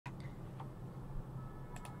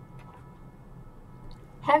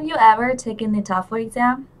Have you ever taken the TOEFL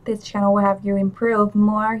exam? This channel will have you improve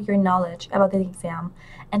more your knowledge about the exam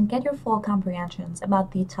and get your full comprehensions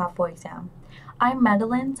about the TOEFL exam. I'm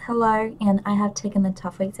Madeline, hello, and I have taken the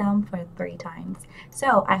TOEFL exam for 3 times.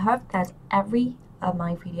 So I hope that every of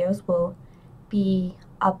my videos will be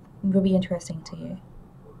interesting to you.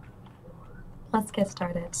 Let's get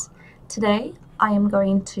started. Today, I am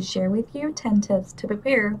going to share with you 10 tips to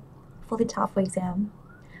prepare for the TOEFL exam.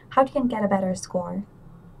 How you can get a better score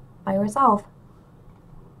by yourself.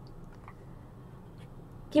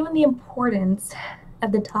 Given the importance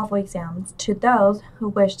of the TOEFL exams to those who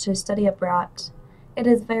wish to study abroad, it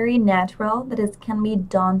is very natural that it can be a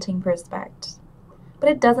daunting prospect. But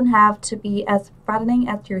it doesn't have to be as threatening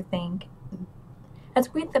as you think.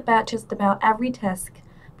 As with just about every task,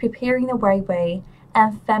 preparing the right way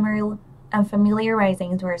and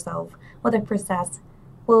familiarizing yourself with the process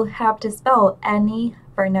will help dispel any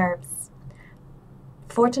of our nerves.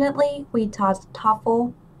 Fortunately, we taught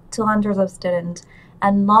TOEFL to hundreds of students,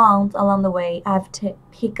 and along the way, I've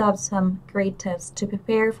picked up some great tips to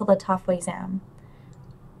prepare for the TOEFL exam.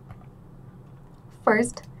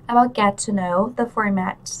 First, I will get to know the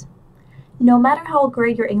format. No matter how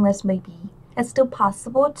great your English may be, it's still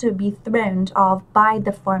possible to be thrown off by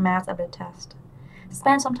the format of the test.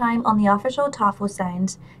 Spend some time on the official TOEFL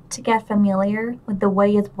site to get familiar with the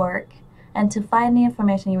way it works and to find the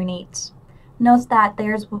information you need. Note that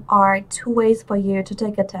there are 2 ways for you to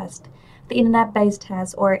take a test: the internet-based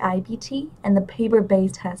test, or IBT, and the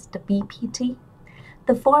paper-based test, the BPT.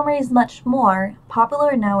 The former is much more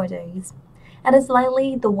popular nowadays, and is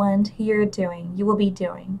likely the one you will be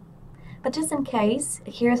doing. But just in case,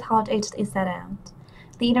 here's how it is set out.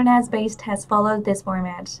 The internet-based test follows this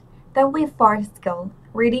format. There will be 4 skills: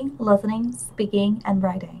 reading, listening, speaking, and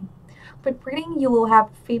writing. With reading, you will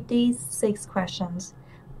have 56 questions,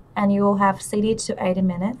 and you will have 60 to 80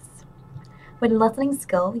 minutes. With listening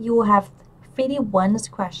skill, you will have 51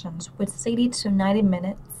 questions with 60 to 90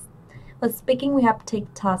 minutes. With speaking, we have to take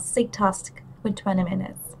 6 tasks with 20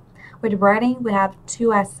 minutes. With writing, we have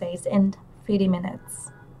 2 essays in 50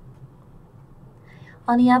 minutes.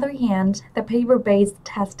 On the other hand, the paper-based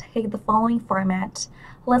test takes the following format: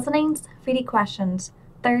 listening, 50 questions,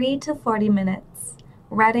 30 to 40 minutes.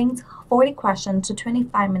 Writing, 40 questions to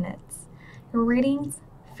 25 minutes. Reading,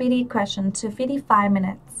 50 questions to 55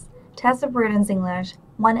 minutes. Test of written English,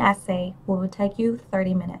 1 essay will take you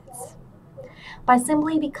 30 minutes. By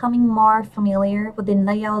simply becoming more familiar with the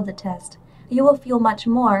layout of the test, you will feel much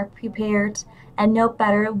more prepared and know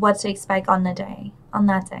better what to expect on that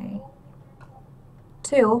day.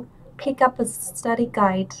 2. Pick up a study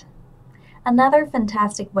guide. Another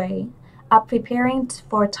fantastic way of preparing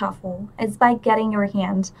for TOEFL is by getting your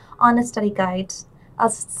hands on a study guide. A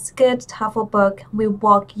good TOEFL book will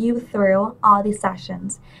walk you through all the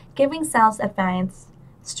sessions, giving sound advice,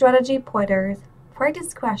 strategy pointers,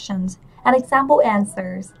 practice questions, and example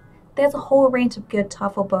answers. There's a whole range of good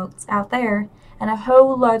TOEFL books out there, and a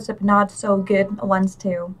whole lot of not so good ones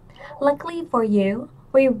too. Luckily for you,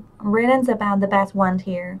 we've written about the best ones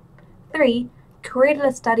here. 3. Create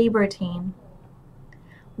a study routine.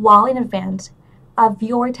 While in advance of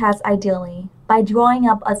your test, ideally, by drawing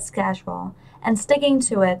up a schedule and sticking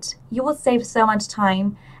to it, you will save so much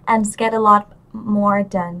time and get a lot more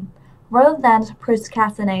done. Rather than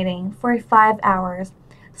procrastinating for 5 hours,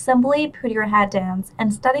 simply put your head down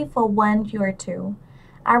and study for 1 or 2.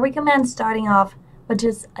 I recommend starting off with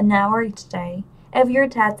just an hour each day. If your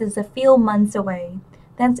test is a few months away,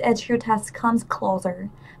 then as your test comes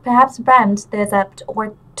closer, perhaps ramp this up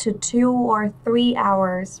to 2 or 3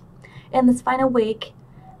 hours. In this final week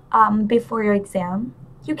before your exam,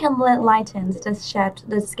 you can lighten the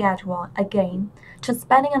schedule again, just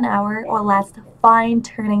spending an hour or less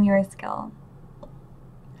fine-tuning your skill.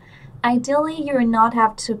 Ideally, you will not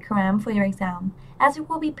have to cram for your exam, as you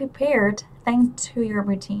will be prepared thanks to your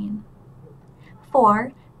routine.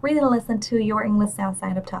 4. Read and listen to your English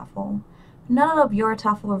outside of TOEFL. None of your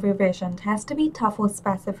TOEFL revision has to be TOEFL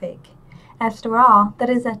specific. After all, that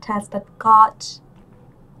is a test that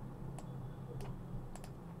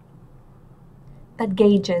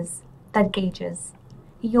gauges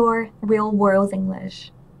your real-world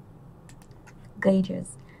English.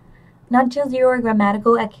 Not just your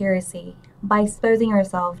grammatical accuracy. By exposing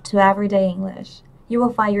yourself to everyday English, you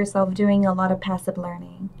will find yourself doing a lot of passive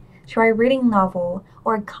learning. Try reading novel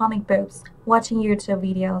or comic books, watching YouTube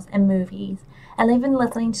videos and movies, and even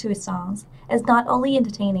listening to songs. It's not only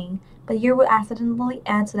entertaining, but you will accidentally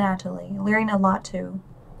learn a lot too.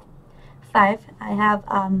 5. I have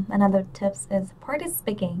another tips is practice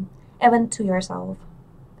speaking, even to yourself.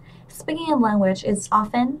 Speaking a language is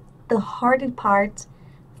often the hardest part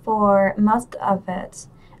For most of it,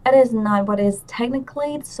 it is not what is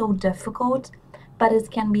technically so difficult, but it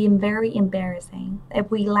can be very embarrassing if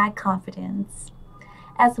we lack confidence.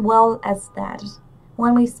 As well as that,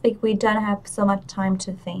 when we speak, we don't have so much time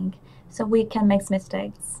to think, so we can make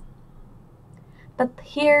mistakes. But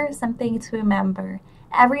here's something to remember.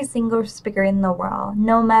 Every single speaker in the world,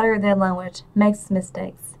 no matter their language, makes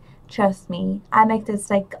mistakes. Trust me, I make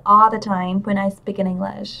mistakes all the time when I speak in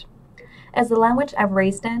English. It's the language I've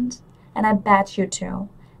raised in, and I bet you too.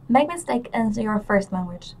 Make mistakes in your first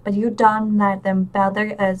language, but you don't let them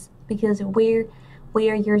bother us because we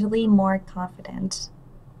are usually more confident.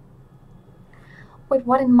 With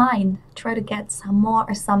what in mind, try to get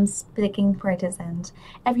some speaking practice in.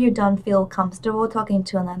 If you don't feel comfortable talking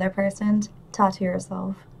to another person, talk to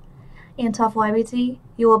yourself. In TOEFL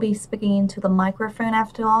you will be speaking into the microphone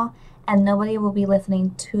after all, and nobody will be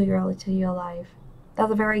listening to your life.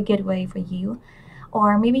 That's a very good way for you.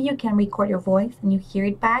 Or maybe you can record your voice and you hear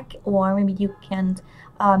it back, or maybe you can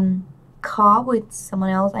call with someone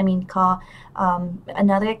else. Call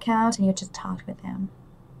another account and you just talk with them.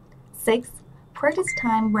 6. Practice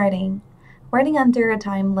time writing. Writing under a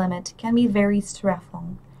time limit can be very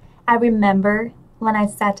stressful. I remember when I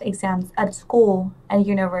sat exams at school and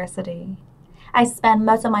university. I spent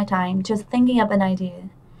most of my time just thinking of an idea,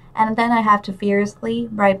 and then I have to fiercely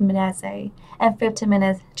write an essay in 15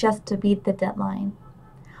 minutes just to beat the deadline.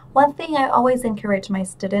 One thing I always encourage my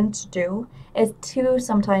students to do is to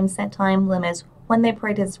sometimes set time limits when they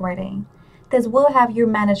practice writing. This will have you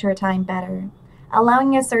manage your time better,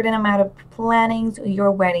 allowing a certain amount of planning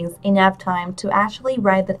your writings enough time to actually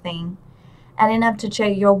write the thing, and enough to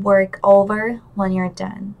check your work over when you're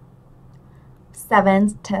done.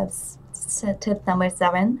 7 tips. Tip number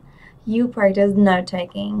 7. You practice note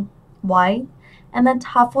taking. Why? In the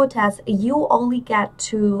TOEFL test, you only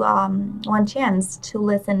get one chance to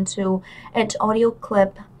listen to each audio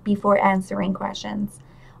clip before answering questions,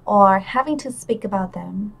 or having to speak about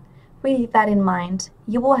them. With that in mind,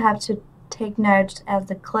 you will have to take notes as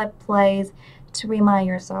the clip plays to remind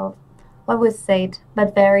yourself what was said,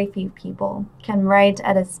 but very few people can write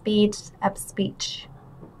at a speed of speech.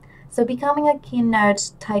 So becoming a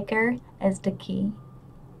keynote taker is the key.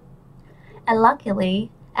 And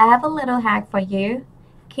luckily, I have a little hack for you,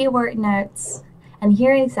 keyword notes. And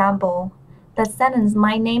here an example. The sentence,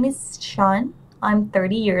 my name is Sean, I'm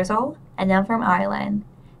 30 years old, and I'm from Ireland,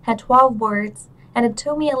 had 12 words, and it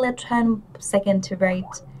took me a little 10 seconds to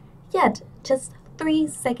write, yet just 3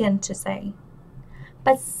 seconds to say.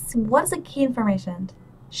 But what's the key information?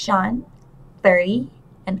 Sean, 30,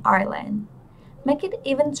 and Ireland. Make it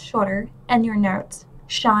even shorter in your notes.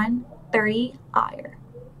 Sean, 30, Ire.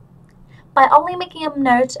 By only making a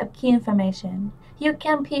note of key information, you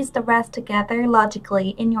can piece the rest together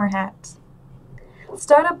logically in your head.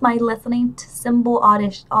 Start up by listening to simple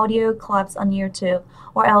audio clips on YouTube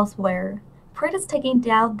or elsewhere. Practice taking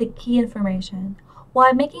down the key information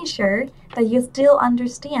while making sure that you still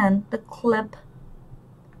understand the clip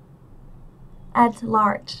at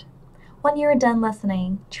large. When you're done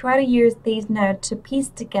listening, try to use these notes to piece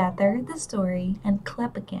together the story and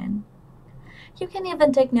clip again. You can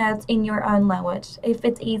even take notes in your own language if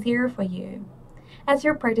it's easier for you. As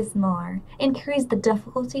you practice more, increase the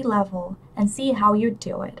difficulty level and see how you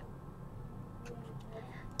do it.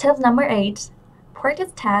 Tip number 8.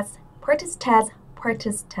 Practice test, practice test,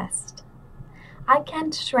 practice test. I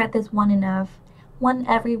can't stress this one enough. One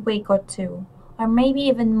every week or two, or maybe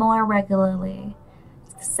even more regularly.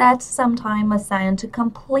 Set some time aside to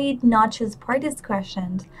complete not just practice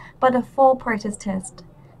questions, but a full practice test.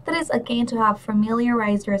 That is again to have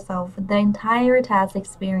familiarized yourself with the entire test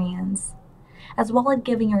experience, as well as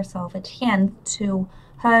giving yourself a chance to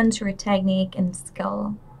hone your technique and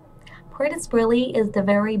skill. Practice really is the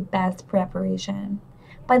very best preparation.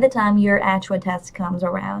 By the time your actual test comes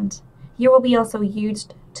around, you will be also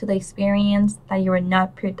used to the experience that you are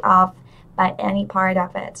not put off by any part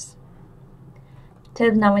of it.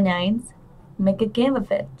 Tip number 9. Make a game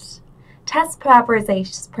of it. Test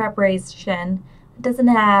preparation doesn't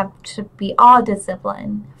have to be all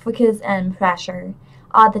discipline, focus, and pressure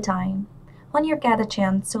all the time. When you get a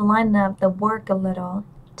chance to line up the work a little,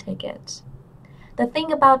 take it. The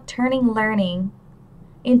thing about turning learning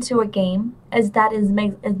into a game is that it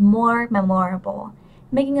makes it more memorable,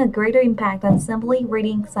 making a greater impact than simply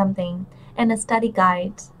reading something in a study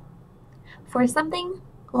guide. For something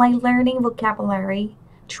like learning vocabulary,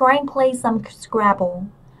 try and play some Scrabble,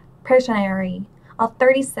 Pictionary, of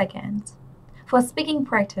 30 seconds. For speaking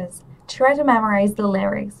practice, try to memorize the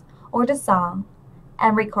lyrics or the song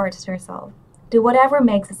and record it yourself. Do whatever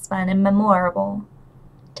makes it fun and memorable.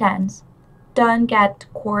 10. Don't get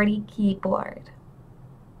QWERTY keyboard.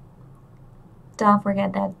 Don't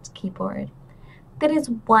forget that keyboard. That is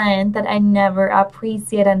one that I never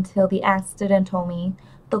appreciated until the ex-student told me.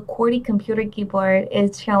 The QWERTY computer keyboard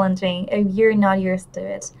is challenging if you're not used to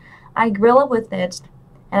it. I grew up with it,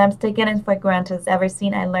 and I'm taking it for granted ever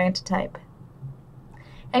since I learned to type.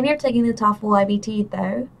 If you're taking the TOEFL IBT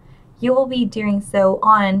though, you will be doing so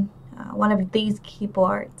on one of these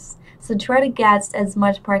keyboards. So try to get as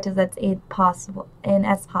much practice as possible.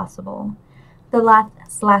 The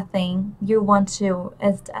last thing you want to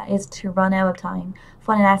is to run out of time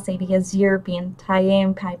for an essay because you're being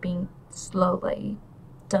typing slowly.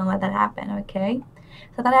 Don't let that happen, okay?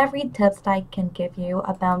 So that every tips that I can give you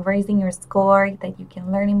about raising your score that you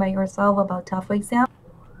can learning by yourself about TOEFL exam.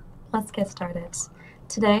 Let's get started.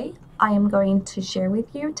 Today, I am going to share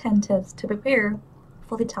with you 10 tips to prepare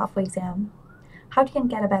for the TOEFL exam. How you can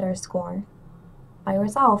get a better score by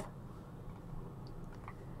yourself.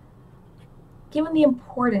 Given the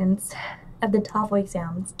importance of the TOEFL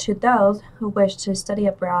exams to those who wish to study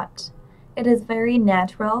abroad, it is very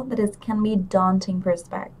natural that it can be a daunting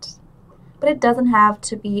prospect. But it doesn't have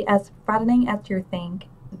to be as threatening as you think.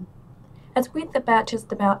 It's great about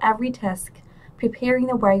just about every task, preparing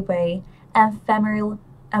the right way, and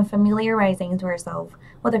familiarizing yourself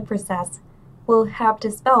with the process will help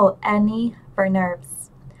dispel any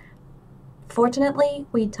nerves. Fortunately,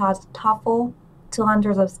 we taught TOEFL to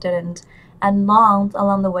hundreds of students, and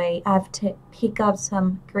along the way, I've picked up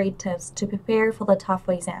some great tips to prepare for the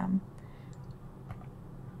TOEFL exam.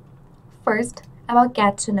 First, I will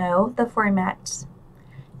get to know the format.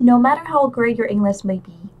 No matter how great your English may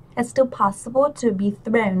be, it's still possible to be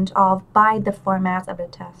thrown off by the format of the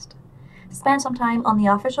test. Spend some time on the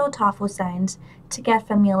official TOEFL site to get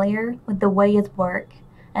familiar with the way it works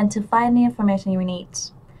and to find the information you need.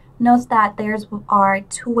 Note that there are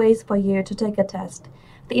two ways for you to take a test: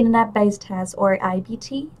 the internet-based test or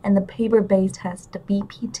IBT and the paper-based test, the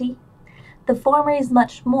BPT. The former is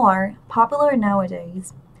much more popular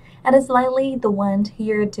nowadays and is likely the one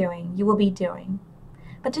you will be doing.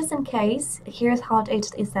 But just in case, here's how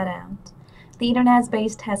it is set out. The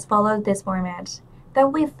internet-based test follows this format. There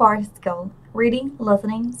will be 4 skills: reading,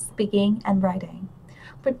 listening, speaking, and writing.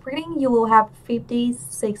 With reading, you will have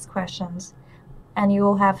 56 questions, and you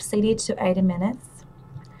will have 60 to 80 minutes.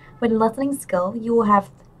 With listening skill, you will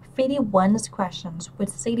have 51 questions with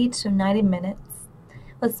 60 to 90 minutes.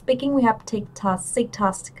 With speaking, we have take task, 6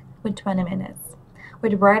 tasks with 20 minutes.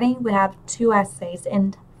 With writing, we have 2 essays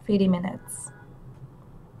in 50 minutes.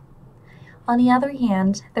 On the other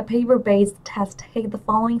hand, the paper-based test takes the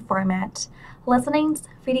following format: listening,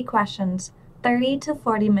 50 questions, 30 to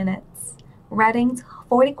 40 minutes. Writing,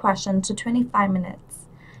 40 questions to 25 minutes.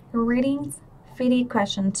 Reading, 50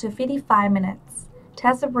 questions to 55 minutes.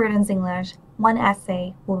 Test of written English, 1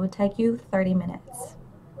 essay will take you 30 minutes.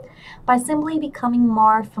 By simply becoming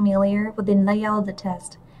more familiar with the layout of the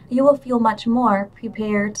test, you will feel much more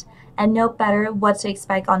prepared and know better what to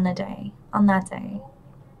expect on that day.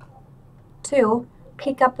 2.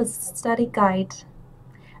 Pick up a study guide.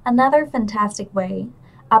 Another fantastic way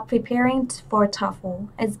of preparing for TOEFL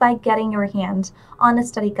is by getting your hands on a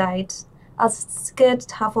study guide. A good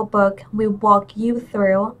TOEFL book will walk you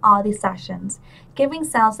through all the sessions, giving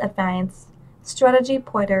sound advice, strategy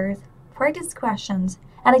pointers, practice questions,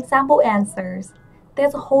 and example answers.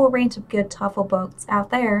 There's a whole range of good TOEFL books out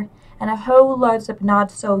there, and a whole lot of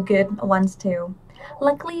not so good ones too.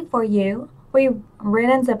 Luckily for you, we've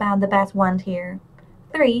written about the best ones here.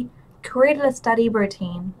 3. Create a study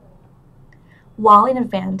routine. While in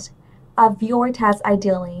advance of your test,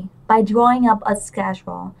 ideally, by drawing up a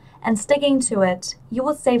schedule and sticking to it, you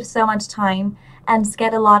will save so much time and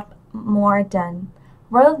get a lot more done.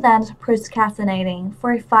 Rather than procrastinating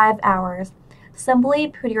for 5 hours, simply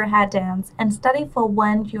put your head down and study for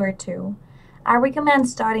 1 or 2. I recommend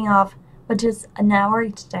starting off with just an hour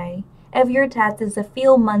each day. If your test is a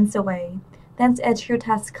few months away, then as your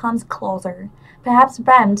test comes closer, perhaps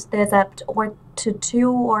ramp this up to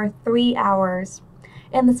 2 or 3 hours.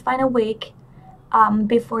 In this final week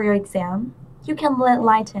before your exam, you can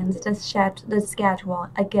lighten the schedule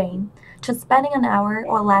again, just spending an hour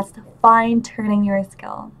or less fine-tuning your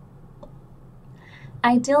skill.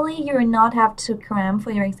 Ideally, you will not have to cram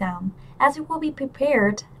for your exam, as you will be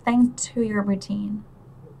prepared thanks to your routine.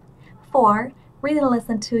 4. Read and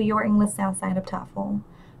listen to your English outside of TOEFL.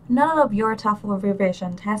 None of your TOEFL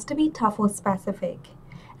revision has to be TOEFL specific.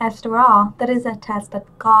 After all, that is a test that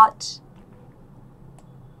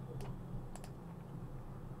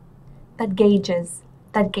gauges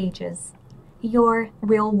your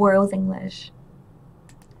real-world English.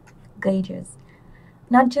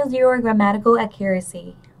 not just your grammatical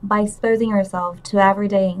accuracy. By exposing yourself to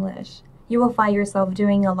everyday English, you will find yourself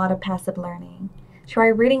doing a lot of passive learning. Try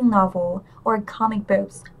reading novel or comic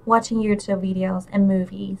books, watching YouTube videos and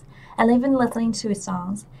movies, and even listening to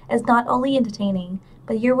songs. It's not only entertaining,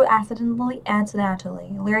 but you will accidentally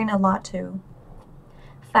learn a lot too.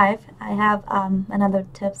 5. I have another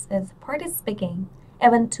tips is practice speaking,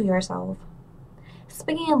 even to yourself.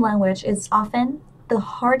 Speaking a language is often the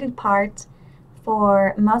hardest part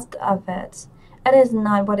for most of it. It is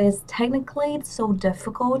not what is technically so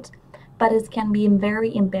difficult, but it can be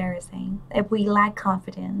very embarrassing if we lack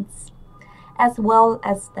confidence. As well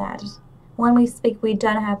as that, when we speak, we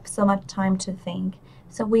don't have so much time to think,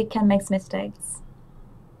 so we can make mistakes.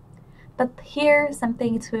 But here's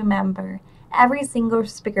something to remember. Every single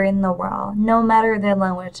speaker in the world, no matter their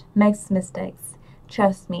language, makes mistakes.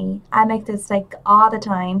 Trust me, I make mistakes all the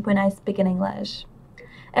time when I speak in English.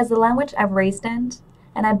 It's the language I've raised in,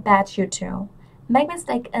 and I bet you too. Make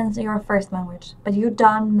mistakes in your first language, but you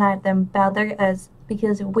don't let them bother us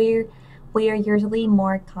because we are usually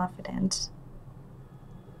more confident.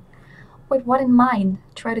 With what in mind,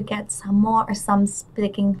 try to get some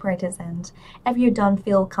speaking practice in. If you don't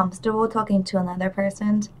feel comfortable talking to another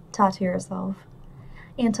person, talk to yourself.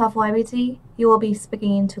 In TOEFL IBT, you will be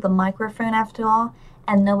speaking into the microphone after all,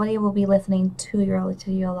 and nobody will be listening to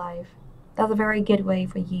your life. That's a very good way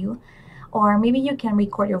for you. Or maybe you can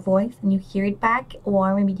record your voice and you hear it back,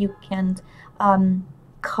 or maybe you can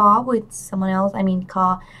call with someone else.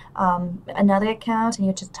 Call another account and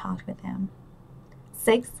you just talk with them.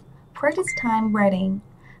 6. Practice time writing.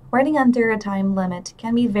 Writing under a time limit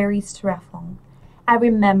can be very stressful. I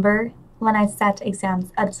remember when I sat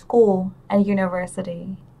exams at school and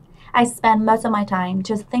university. I spent most of my time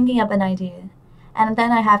just thinking of an idea, and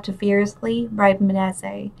then I have to fiercely write an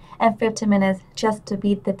essay in 15 minutes just to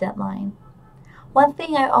beat the deadline. One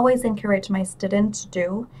thing I always encourage my students to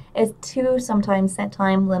do is to sometimes set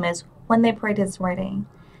time limits when they practice writing.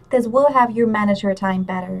 This will have you manage your time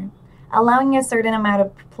better, allowing a certain amount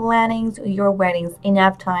of planning your writings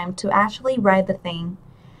enough time to actually write the thing,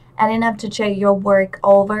 and enough to check your work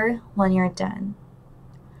over when you're done.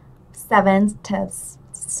 7 tips.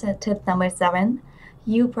 Tip number 7.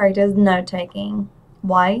 You practice note-taking.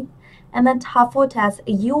 Why? And the TOEFL test,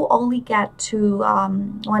 you only get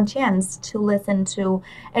one chance to listen to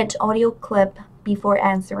each audio clip before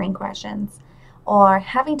answering questions or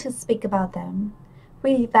having to speak about them.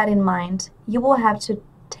 With that in mind, you will have to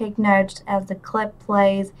take notes as the clip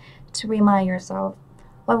plays to remind yourself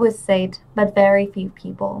what was said, but very few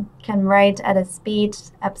people can write at a speed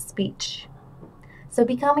of speech. So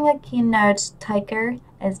becoming a keynote taker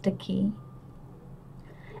is the key.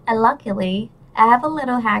 And luckily, I have a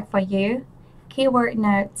little hack for you, keyword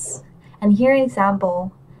notes. And here an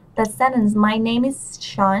example. The sentence, my name is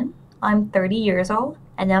Sean, I'm 30 years old,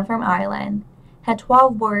 and I'm from Ireland, had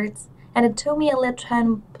 12 words, and it took me a little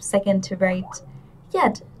 10 seconds to write,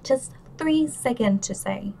 yet just 3 seconds to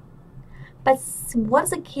say. But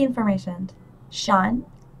what's the key information? Sean,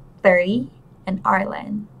 30, and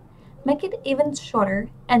Ireland. Make it even shorter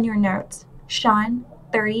in your notes. Sean,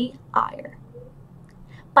 30, Ire.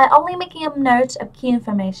 By only making a note of key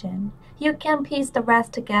information, you can piece the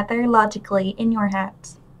rest together logically in your head.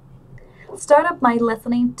 Start up by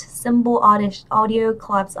listening to simple audio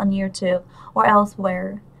clips on YouTube or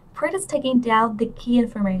elsewhere. Practice taking down the key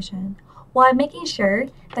information while making sure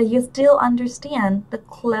that you still understand the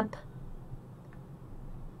clip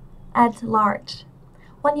at large.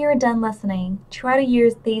 When you're done listening, try to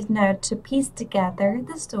use these notes to piece together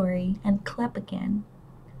the story and clip again.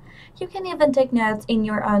 You can even take notes in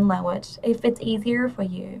your own language if it's easier for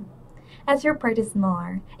you. As you practice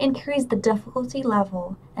more, increase the difficulty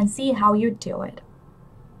level and see how you do it.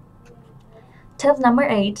 Tip number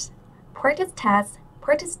 8. Practice test,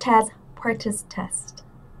 practice test, practice test.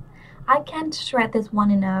 I can't stress this one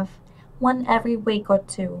enough. One every week or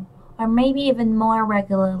two, or maybe even more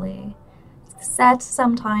regularly. Set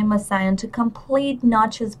some time aside to complete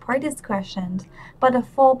not just practice questions, but a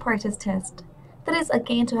full practice test. That is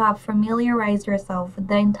again to have familiarized yourself with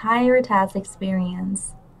the entire test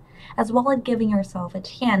experience, as well as giving yourself a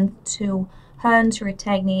chance to hone your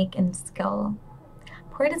technique and skill.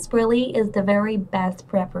 Practice really is the very best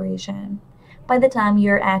preparation. By the time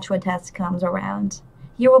your actual test comes around,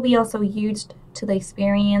 you will be also used to the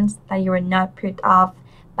experience that you are not put off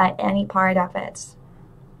by any part of it.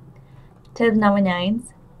 Tip number 9.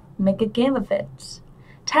 Make a game of it.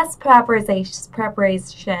 Test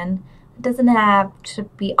preparation doesn't have to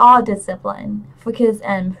be all discipline, focus,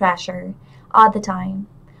 and pressure all the time.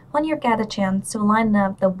 When you get a chance to line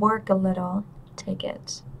up the work a little, take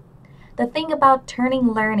it. The thing about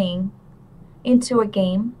turning learning into a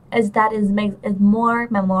game is that it makes it more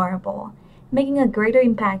memorable, making a greater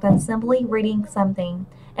impact than simply reading something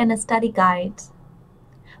in a study guide.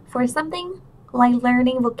 For something like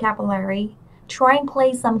learning vocabulary, try and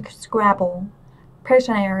play some Scrabble,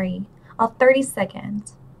 Pictionary, of 30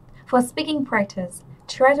 seconds. For speaking practice,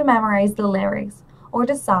 try to memorize the lyrics or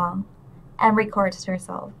the song and record it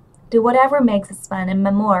yourself. Do whatever makes it fun and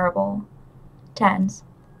memorable. 10.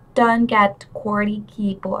 Don't get QWERTY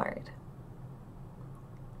keyboard.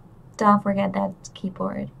 Don't forget that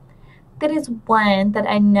keyboard. That is one that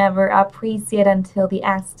I never appreciated until the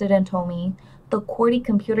ex-student told me. The QWERTY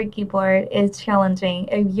computer keyboard is challenging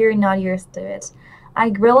if you're not used to it. I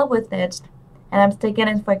grew up with it, and I'm taking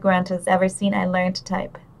it for granted ever since I learned to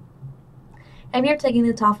type. If you're taking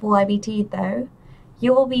the TOEFL IBT though,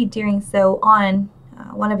 you will be doing so on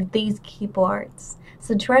one of these keyboards.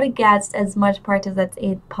 So try to get as much practice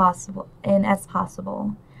as possible.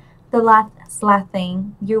 The last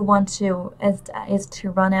thing you want to is to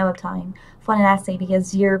run out of time for an essay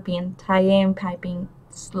because you're being typing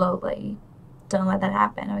slowly. Don't let that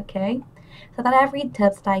happen, okay? So that every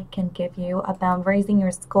tips that I can give you about raising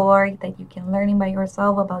your score that you can learning by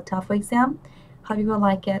yourself about TOEFL exam. Hope you will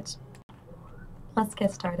like it. Let's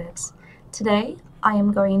get started. Today, I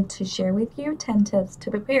am going to share with you 10 tips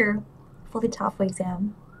to prepare for the TOEFL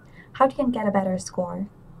exam. How you can get a better score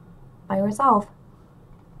by yourself.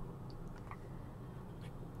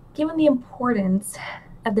 Given the importance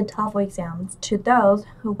of the TOEFL exams to those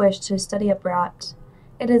who wish to study abroad,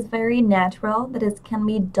 it is very natural that it can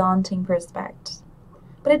be a daunting prospect.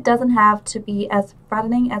 But it doesn't have to be as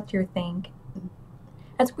threatening as you think.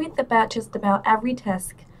 As with just about every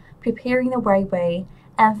task, preparing the right way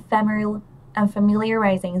and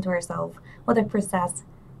familiarizing yourself with the process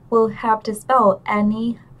will help dispel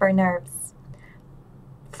any of our nerves.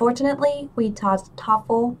 Fortunately, we taught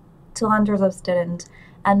TOEFL to hundreds of students,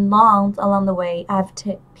 and along the way, I've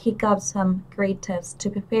picked up some great tips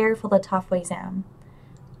to prepare for the TOEFL exam.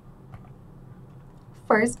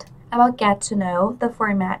 First, I will get to know the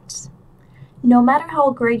format. No matter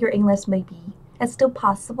how great your English may be, it's still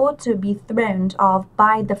possible to be thrown off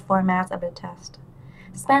by the format of the test.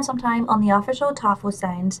 Spend some time on the official TOEFL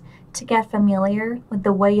site to get familiar with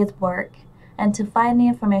the way it works and to find the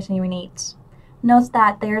information you need. Note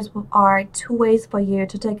that there are two ways for you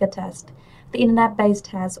to take a test: the internet-based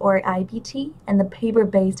test or IBT and the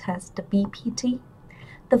paper-based test, the BPT.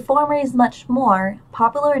 The former is much more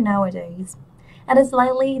popular nowadays and is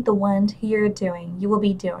likely the one you will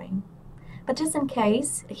be doing. But just in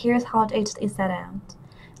case, here's how it is set out.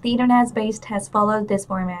 The internet-based test follows this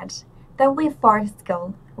format. There will be 4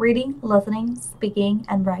 skills: reading, listening, speaking,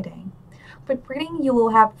 and writing. With reading, you will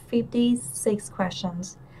have 56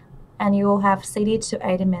 questions, and you will have 60 to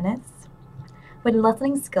 80 minutes. With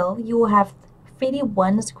listening skill, you will have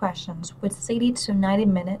 51 questions with 60 to 90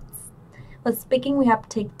 minutes. With speaking, we have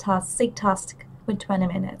 6 tasks with 20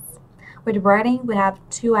 minutes. With writing, we have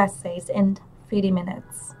 2 essays in 50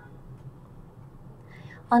 minutes.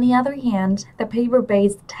 On the other hand, the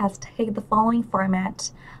paper-based test takes the following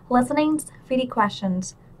format: listening, 50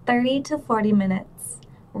 questions, 30 to 40 minutes.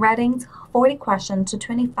 Writing, 40 questions to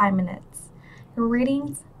 25 minutes.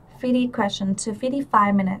 Reading, 50 questions to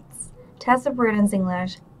 55 minutes. Test of written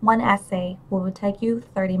English, 1 essay will take you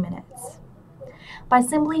 30 minutes. By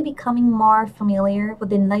simply becoming more familiar with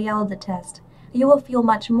the layout of the test, you will feel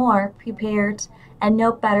much more prepared and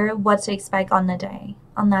know better what to expect on that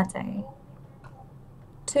day.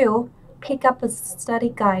 2. Pick up a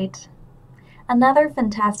study guide. Another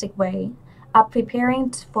fantastic way of preparing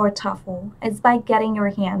for TOEFL is by getting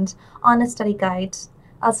your hands on a study guide.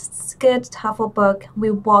 A good TOEFL book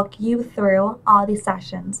will walk you through all the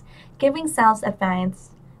sessions, giving sound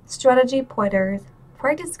advice, strategy pointers,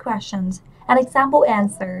 practice questions, and example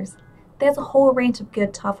answers. There's a whole range of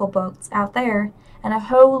good TOEFL books out there, and a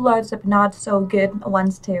whole lot of not so good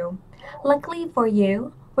ones too. Luckily for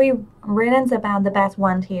you, we've written about the best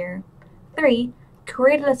ones here. 3.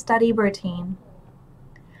 Create a study routine.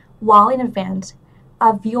 While in advance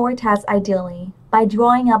of your test, ideally, by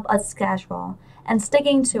drawing up a schedule and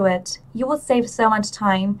sticking to it, you will save so much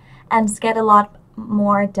time and get a lot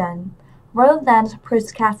more done. Rather than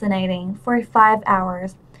procrastinating for 5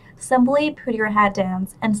 hours, simply put your head down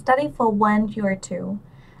and study for 1 or 2.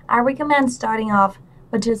 I recommend starting off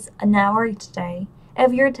with just an hour each day.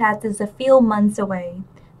 If your test is a few months away,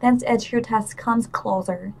 then as your test comes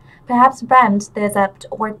closer, perhaps ramp this up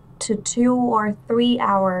to 2 or 3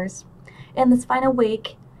 hours. In this final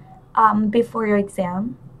week before your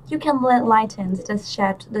exam, You can lighten the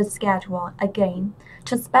schedule again,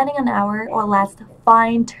 just spending an hour or less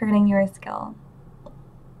fine-tuning your skill.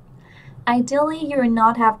 Ideally, you will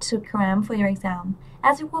not have to cram for your exam,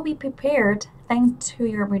 as you will be prepared thanks to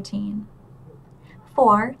your routine.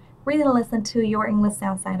 4. Read and listen to your English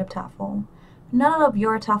outside of TOEFL. None of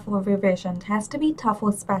your TOEFL revision has to be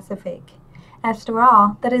TOEFL specific. After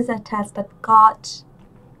all, that is a test that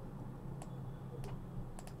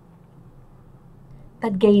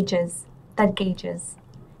gauges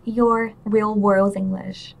your real world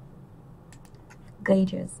English.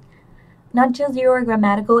 Not just your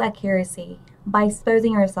grammatical accuracy. By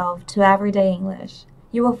exposing yourself to everyday English,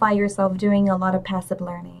 you will find yourself doing a lot of passive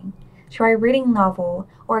learning. Try reading novel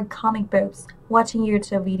or comic books, watching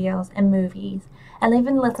YouTube videos and movies, and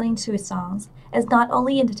even listening to songs. It's not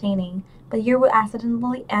only entertaining, but you will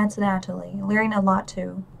accidentally learn a lot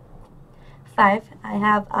too. 5. I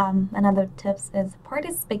have another tips is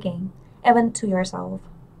practice speaking, even to yourself.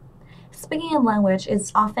 Speaking a language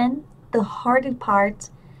is often the hardest part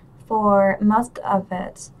for most of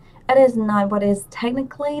it. It is not what is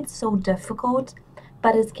technically so difficult,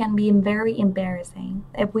 but it can be very embarrassing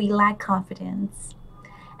if we lack confidence.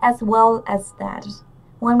 As well as that,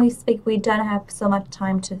 when we speak, we don't have so much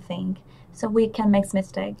time to think, so we can make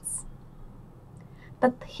mistakes.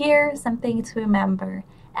 But here's something to remember.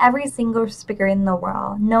 Every single speaker in the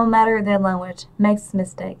world, no matter their language, makes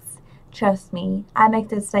mistakes. Trust me, I make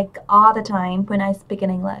mistakes all the time when I speak in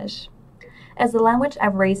English. It's the language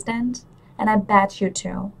I've raised in, and I bet you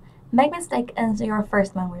too. Make mistakes in your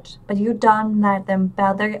first language, but you don't let them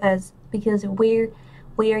bother us because we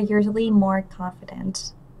are usually more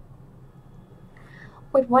confident.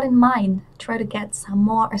 With what in mind, try to get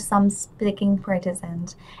some speaking practice in.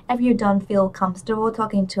 If you don't feel comfortable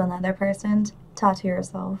talking to another person, talk to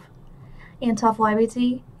yourself. In TOEFL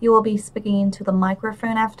IBT, you will be speaking into the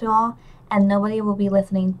microphone after all, and nobody will be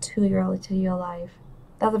listening to your life.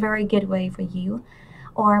 That's a very good way for you.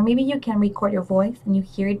 Or maybe you can record your voice and you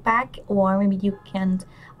hear it back, or maybe you can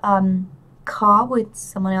call with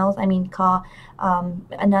someone else. Call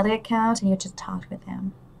another account and you just talk with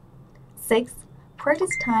them. 6.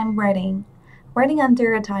 Practice time writing. Writing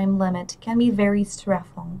under a time limit can be very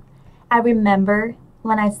stressful. I remember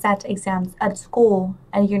when I sat exams at school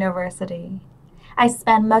and university. I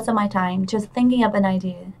spent most of my time just thinking of an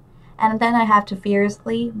idea, and then I have to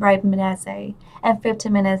fiercely write an essay in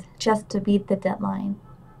 15 minutes just to beat the deadline.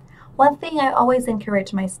 One thing I always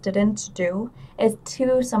encourage my students to do is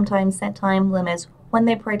to sometimes set time limits when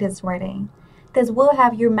they practice writing. This will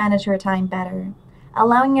have you manage your time better,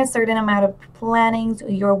 allowing a certain amount of planning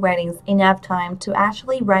your writings enough time to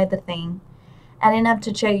actually write the thing, and enough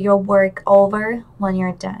to check your work over when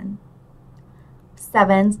you're done.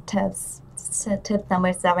 7 tips. Tip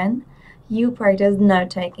number 7. You practice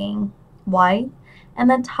note-taking. Why? In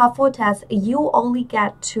the TOEFL test, you only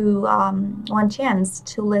get one chance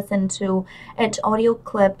to listen to each audio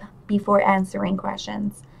clip before answering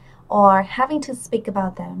questions, or having to speak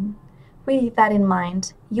about them. With that in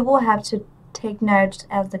mind, you will have to take notes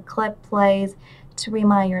as the clip plays to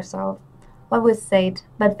remind yourself what was said,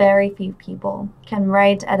 but very few people can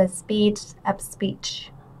write at a speed of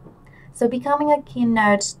speech. So becoming a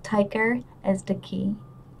keynote taker is the key.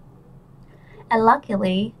 And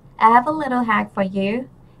luckily, I have a little hack for you,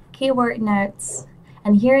 keyword notes.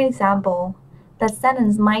 And here an example. The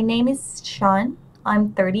sentence, my name is Sean,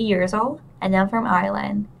 I'm 30 years old, and I'm from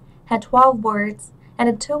Ireland, had 12 words, and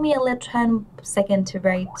it took me a little 10 seconds to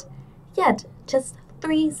write, yet just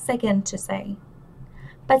 3 seconds to say.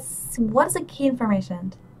 But what is the key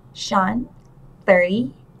information? Sean,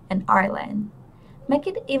 30, and Ireland. Make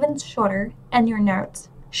it even shorter in your notes.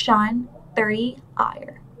 Sean, 30,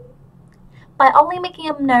 Ire. By only making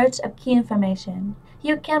a note of key information,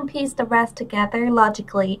 you can piece the rest together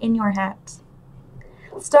logically in your head.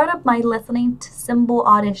 Start up by listening to simple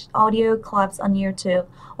audio clips on YouTube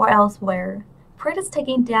or elsewhere. Practice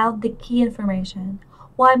taking down the key information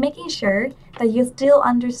while making sure that you still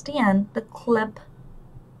understand the clip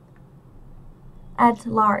at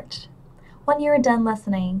large. When you're done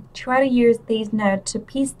listening, try to use these notes to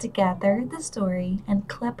piece together the story and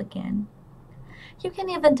clip again. You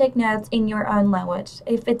can even take notes in your own language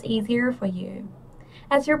if it's easier for you.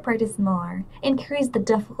 As you practice more, increase the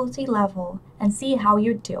difficulty level and see how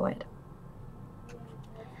you do it.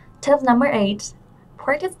 Tip number 8.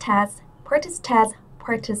 Practice test, practice test,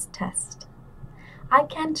 practice test. I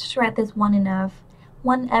can't stress this one enough.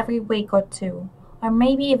 One every week or two, or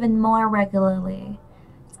maybe even more regularly.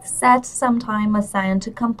 Set some time aside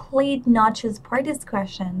to complete not just practice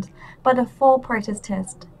questions, but a full practice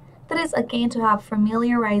test. That is again to have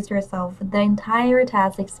familiarized yourself with the entire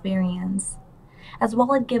task experience, as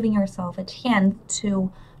well as giving yourself a chance to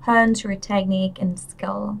hone your technique and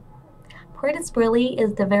skill. Practice really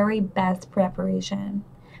is the very best preparation.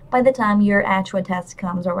 By the time your actual test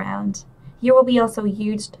comes around, you will be also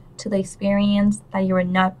used to the experience that you are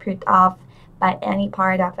not put off by any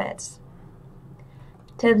part of it.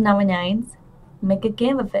 Tip number 9. Make a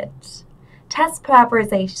game of it. Test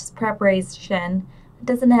preparation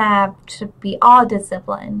doesn't have to be all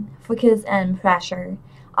discipline, focus, and pressure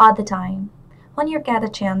all the time. When you get a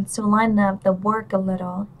chance to line up the work a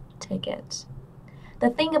little, take it. The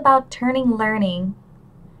thing about turning learning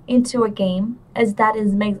into a game is that it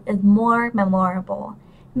makes it more memorable,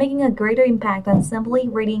 making a greater impact than simply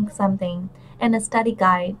reading something in a study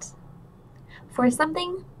guide. For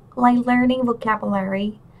something like learning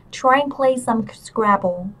vocabulary, try and play some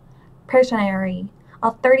Scrabble, Pictionary,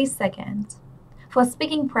 of 30 seconds. For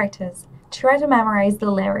speaking practice, try to memorize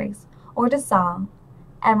the lyrics or the song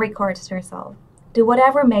and record it yourself. Do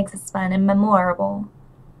whatever makes it fun and memorable.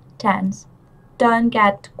 10. Don't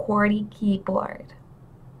get QWERTY keyboard.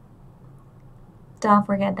 Don't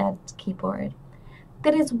forget that keyboard.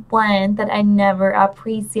 That is one that I never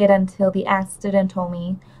appreciated until the ex-student told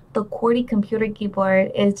me. The QWERTY computer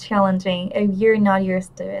keyboard is challenging if you're not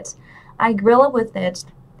used to it. I grew up with it,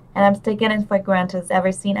 and I'm taking it for granted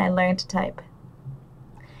ever since I learned to type.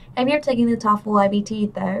 If you're taking the TOEFL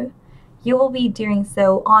IBT though, you will be doing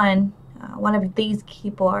so on one of these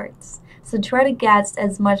keyboards. So try to get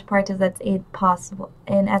as much practice as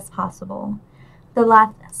possible. The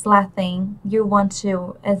last thing you want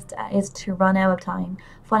to is to run out of time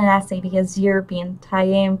for an essay because you're being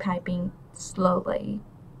typing slowly.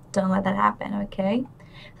 Don't let that happen, okay?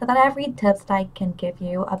 So that every tips that I can give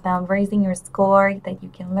you about raising your score that you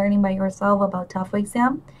can learning by yourself about TOEFL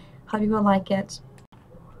exam. Hope you will like it.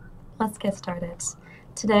 Let's get started.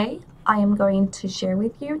 Today, I am going to share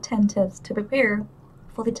with you 10 tips to prepare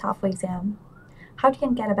for the TOEFL exam. How you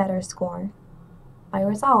can get a better score by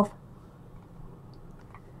yourself.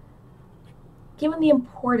 Given the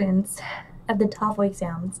importance of the TOEFL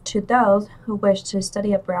exams to those who wish to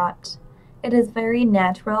study abroad, it is very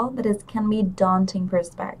natural that it can be a daunting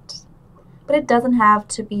prospect. But it doesn't have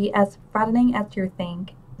to be as threatening as you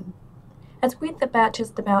think. As with about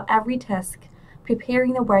just about every task,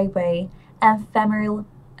 preparing the right way and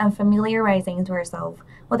familiarizing yourself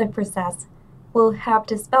with the process will help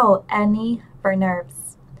dispel any of our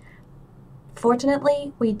nerves.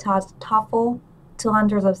 Fortunately, we taught TOEFL to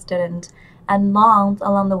hundreds of students, and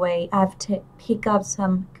along the way, I've picked up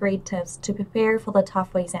some great tips to prepare for the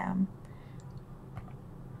TOEFL exam.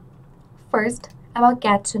 First, I will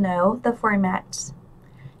get to know the format.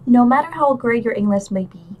 No matter how great your English may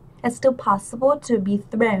be, it's still possible to be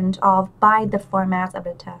thrown off by the format of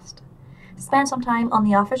the test. Spend some time on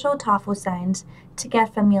the official TOEFL site to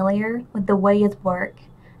get familiar with the way it works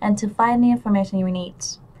and to find the information you need.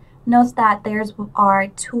 Note that there are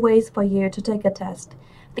 2 ways for you to take a test: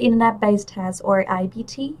 the internet-based test or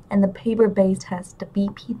IBT and the paper-based test, the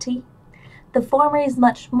BPT. The former is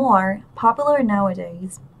much more popular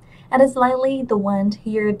nowadays and is likely the one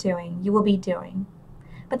you will be doing.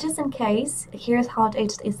 But just in case, here's how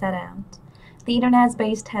it is set out. The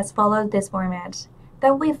internet-based test follows this format.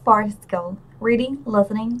 There will be 4 skills: reading,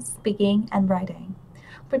 listening, speaking, and writing.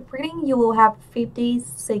 With reading, you will have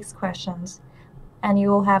 56 questions, and you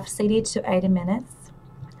will have 60 to 80 minutes.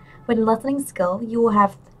 With listening skill, you will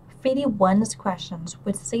have 51 questions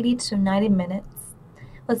with 60 to 90 minutes.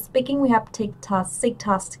 With speaking, we have 6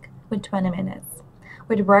 tasks with 20 minutes.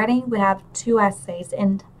 With writing, we have 2 essays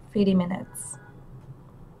in 50 minutes.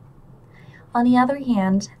 On the other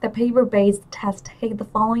hand, the paper-based test takes the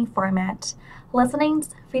following format: listening,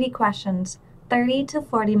 50 questions, 30 to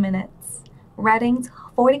 40 minutes. Writing,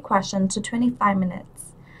 40 questions to 25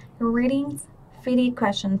 minutes. Reading, 50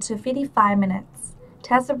 questions to 55 minutes.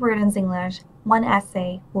 Test of written English, 1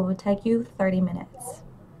 essay will take you 30 minutes.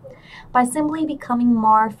 By simply becoming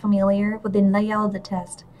more familiar with the layout of the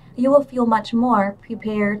test, you will feel much more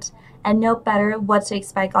prepared and know better what to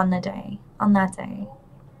expect on that day.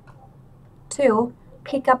 2.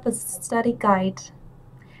 Pick up a study guide.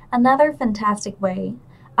 Another fantastic way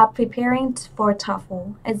of preparing for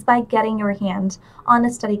TOEFL is by getting your hands on a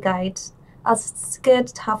study guide. A good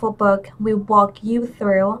TOEFL book will walk you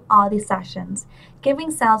through all the sessions,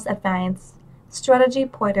 giving sound advice, strategy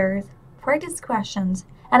pointers, practice questions,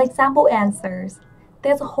 and example answers.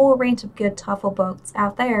 There's a whole range of good TOEFL books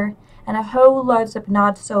out there, and a whole lot of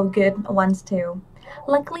not so good ones too.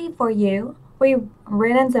 Luckily for you, we've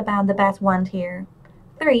written about the best ones here.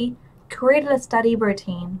 3. Create a study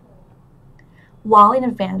routine. well in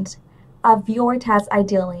advance of your test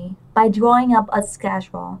ideally. By drawing up a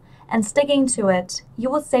schedule and sticking to it, you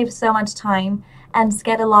will save so much time and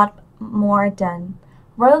get a lot more done.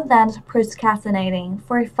 Rather than procrastinating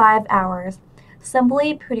for 5 hours,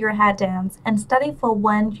 simply put your head down and study for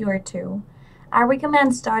 1 or 2. I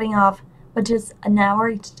recommend starting off with just an hour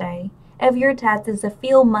each day. If your test is a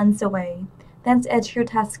few months away, then as your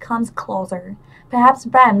test comes closer, perhaps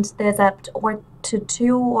ramp this up to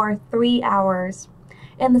 2 or 3 hours.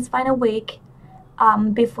 In this final week,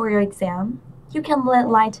 before your exam, you can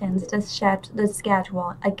lighten the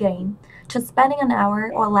schedule again, just spending an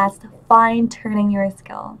hour or less fine-tuning your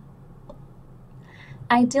skill.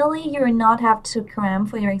 Ideally, you will not have to cram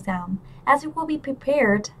for your exam, as you will be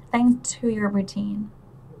prepared thanks to your routine.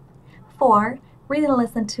 4. Read and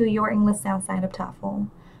listen to your English outside of TOEFL.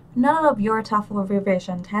 None of your TOEFL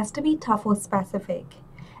revision has to be TOEFL specific.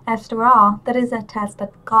 After all, that is a test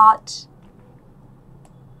that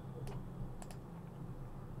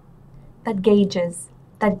gauges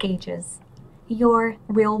your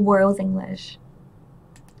real world English.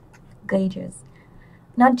 Gauges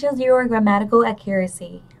not just your grammatical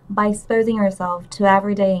accuracy. By exposing yourself to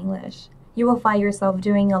everyday English, you will find yourself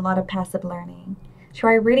doing a lot of passive learning.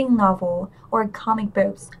 Try reading novel or comic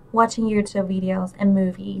books, watching YouTube videos and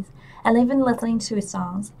movies, and even listening to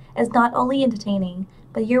songs. It's not only entertaining,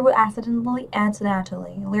 but you will accidentally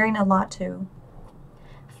learn a lot too.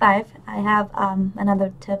 5. I have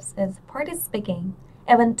another tips is practice speaking,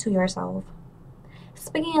 even to yourself.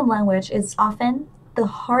 Speaking a language is often the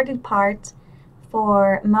hardest part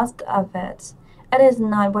for most of it. It is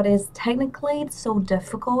not what is technically so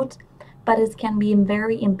difficult, but it can be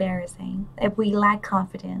very embarrassing if we lack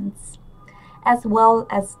confidence. As well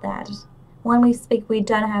as that, when we speak, we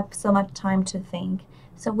don't have so much time to think,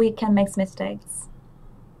 so we can make mistakes.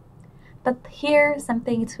 But here's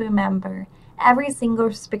something to remember. Every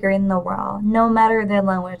single speaker in the world, no matter their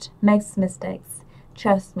language, makes mistakes.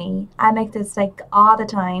 Trust me, I make mistakes all the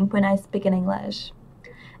time when I speak in English.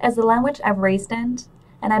 It's the language I've raised in,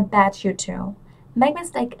 and I bet you too. Make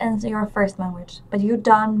mistakes in your first language, but you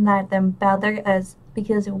don't let them bother us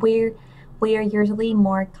because we are usually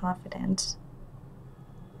more confident.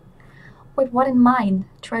 With what in mind,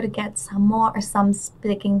 try to get some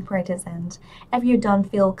speaking practice in. If you don't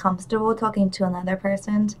feel comfortable talking to another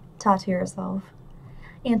person, talk to yourself.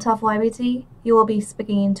 In TOEFL IBT, you will be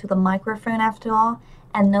speaking into the microphone after all,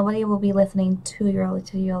 and nobody will be listening to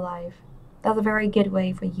your life. That's a very good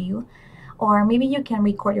way for you. Or maybe you can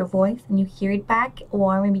record your voice and you hear it back,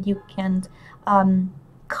 or maybe you can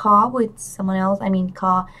call with someone else.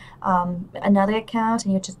 Call another account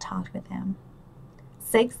and you just talk with them.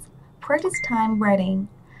 6. Practice time writing.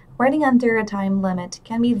 Writing under a time limit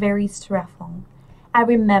can be very stressful. I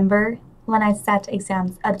remember when I sat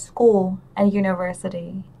exams at school and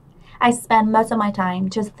university. I spent most of my time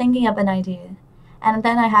just thinking of an idea, and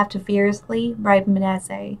then I have to fiercely write an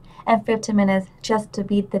essay in 15 minutes just to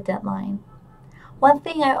beat the deadline. One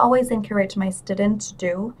thing I always encourage my students to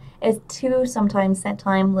do is to sometimes set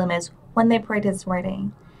time limits when they practice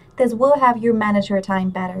writing. This will have you manage your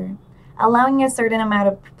time better, allowing a certain amount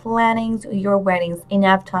of planning your writings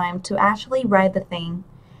enough time to actually write the thing,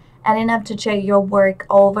 and enough to check your work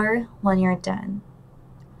over when you're done.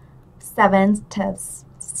 7 tips.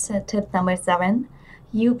 Tip number 7.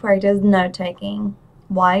 You practice note-taking.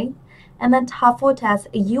 Why? In the TOEFL test,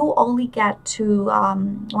 you only get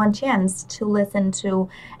one chance to listen to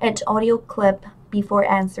each audio clip before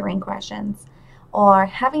answering questions, or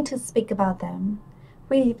having to speak about them.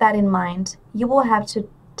 With that in mind, you will have to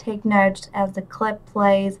take notes as the clip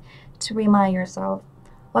plays to remind yourself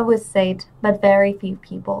what was said, but very few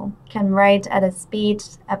people can write at a speed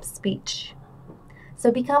of speech.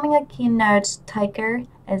 So becoming a keynote taker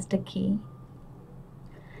is the key.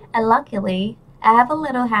 And luckily, I have a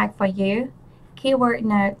little hack for you, keyword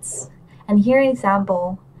notes. And here an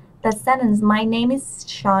example. The sentence, my name is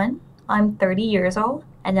Sean, I'm 30 years old,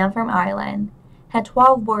 and I'm from Ireland, had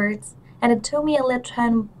 12 words, and it took me a little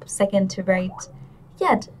 10 seconds to write,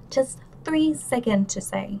 yet just 3 seconds to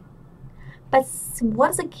say. But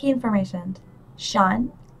what's the key information?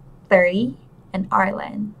 Sean, 30, and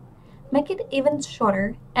Ireland. Make it even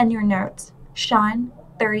shorter in your notes. Sean,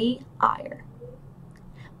 30, Ire.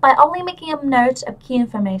 By only making a note of key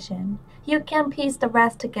information, you can piece the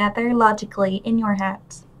rest together logically in your head.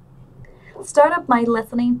 Start up by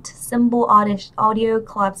listening to simple audio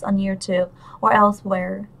clips on YouTube or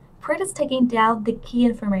elsewhere. Practice taking down the key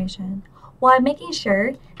information while making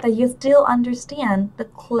sure that you still understand the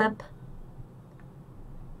clip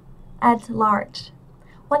at large.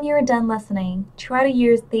 When you're done listening, try to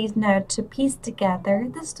use these notes to piece together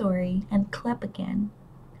the story and clip again.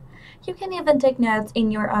 You can even take notes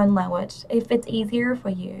in your own language if it's easier for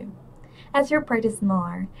you. As you practice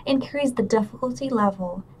more, increase the difficulty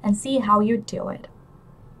level and see how you do it.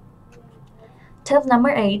 Tip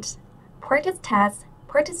number 8. Practice test,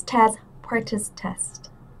 practice test, practice test.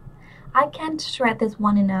 I can't stress this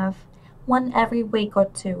one enough. One every week or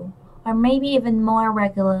two, or maybe even more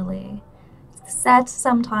regularly. Set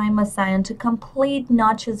some time aside to complete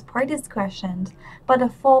not just practice questions, but a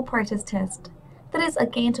full practice test. That is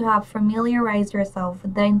again to have familiarized yourself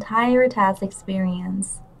with the entire test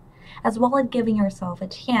experience, as well as giving yourself a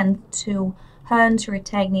chance to hone your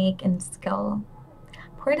technique and skill.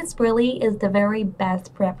 Practice really is the very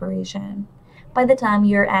best preparation. By the time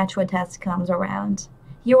your actual test comes around,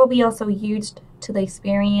 you will be also used to the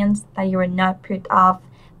experience that you are not put off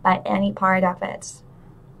by any part of it.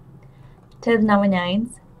 Tip number 9.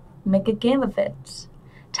 Make a game of it.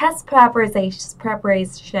 Test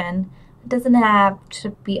preparation doesn't have to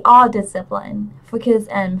be all discipline, focus,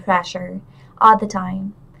 and pressure all the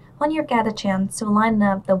time. When you get a chance to line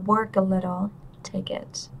up the work a little, take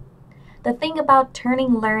it. The thing about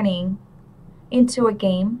turning learning into a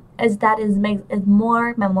game is that it makes it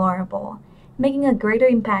more memorable, making a greater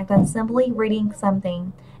impact than simply reading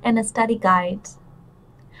something in a study guide.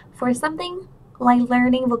 For something like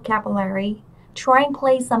learning vocabulary, try and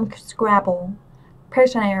play some Scrabble,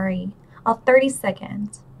 Pictionary, of 30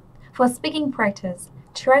 seconds. For speaking practice,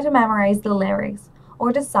 try to memorize the lyrics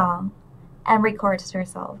or the song and record it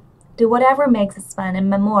yourself. Do whatever makes it fun and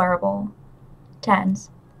memorable. 10.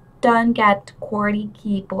 Don't get QWERTY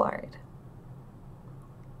keyboard.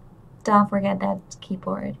 Don't forget that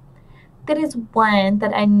keyboard. That is one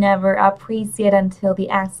that I never appreciated until the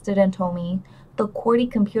ex-student told me. The QWERTY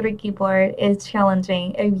computer keyboard is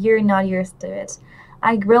challenging if you're not used to it.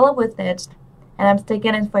 I grew up with it, and I'm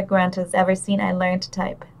taking it for granted ever since I learned to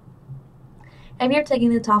type. If you're taking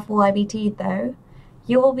the TOEFL IBT though,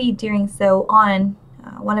 you will be doing so on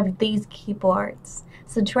one of these keyboards.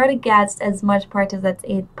 So try to get as much practice as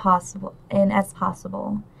possible.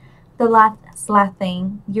 The last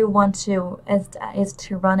thing you want to is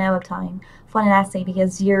to run out of time for an essay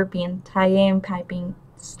because you're being typing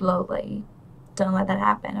slowly. Don't let that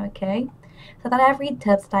happen, okay? So that every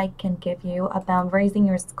tips that I can give you about raising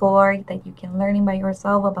your score that you can learning by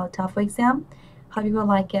yourself about TOEFL exam. Hope you will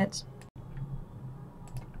like it.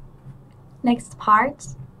 Next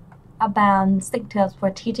part about 6 tips for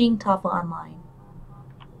teaching TOEFL online.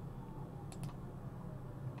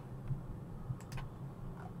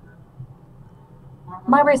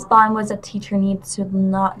 My response was that teacher needs to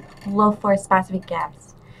not look for specific gaps,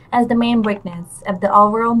 as the main weakness of the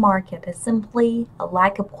overall market is simply a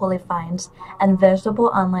lack of qualified and visible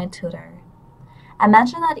online tutor. I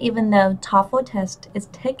mentioned that even though TOEFL test is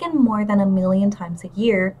taken more than 1 million times a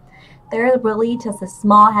year, there is really just a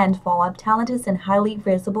small handful of talented and highly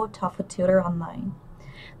visible TOEFL tutor online.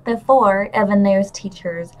 Therefore, even those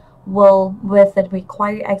teachers will, with the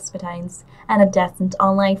required expertise and a decent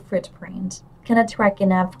online footprint, can attract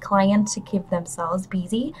enough clients to keep themselves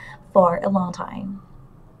busy for a long time.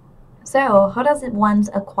 So, how does one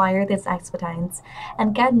acquire this expertise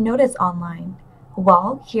and get noticed online?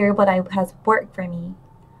 Well, here what has worked for me.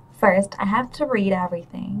 First, I have to read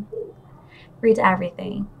everything.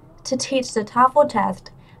 To teach the TOEFL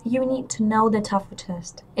test, you need to know the TOEFL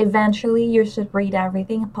test. Eventually, you should read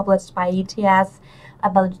everything published by ETS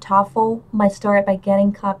about the TOEFL. Might start by getting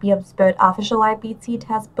a copy of both official IBT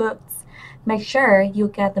test books. Make sure you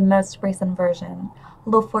get the most recent version.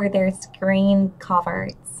 Look for their screen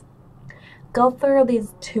covers. Go through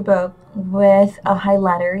these 2 books with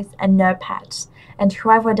highlighters and notepads and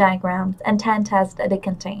try for diagrams and 10 tests that it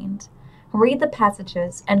contained. Read the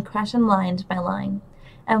passages and question line by line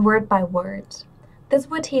and word by word. This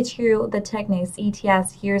will teach you the techniques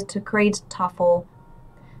ETS used to create TOEFL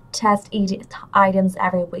test items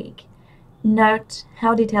every week. Note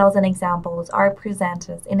how details and examples are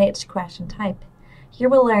presented in each question type. You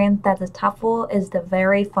will learn that the TOEFL is the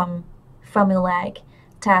very formulaic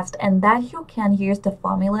test and that you can use the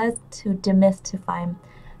formulas to demystify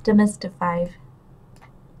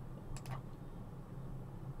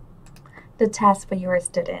the test for your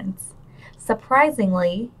students.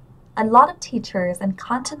 Surprisingly, a lot of teachers and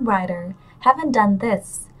content writers haven't done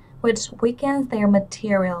this, which weakens their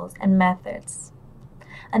materials and methods.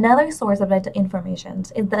 Another source of information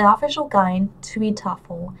is the official guide to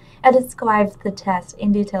TOEFL. It describes the test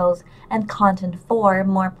in details and content for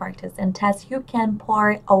more practice and tests you can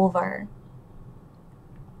pore over.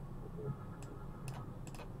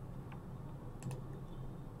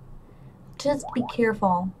 Just be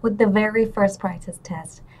careful with the very first practice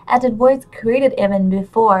test, as it was created even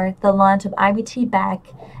before the launch of IBT back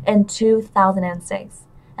in 2006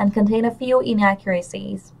 and contained a few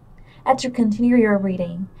inaccuracies. As you continue your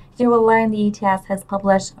reading, you will learn the ETS has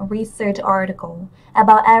published a research article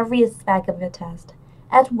about every aspect of the test,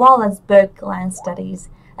 as well as book-length studies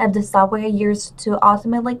of the software used to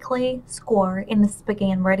automatically score in the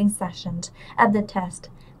speaking and writing sessions of the test.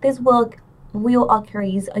 This will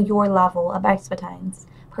increase your level of expertise.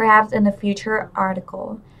 Perhaps in a future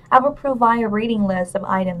article, I will provide a reading list of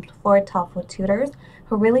items for TOEFL tutors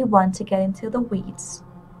who really want to get into the weeds.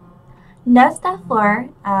 Note that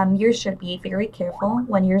you should be very careful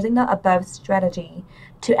when using the above strategy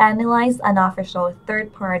to analyze an official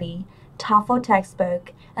third-party TOEFL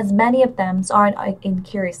textbook, as many of them are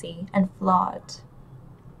inaccuracy and flawed.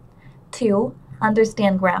 2.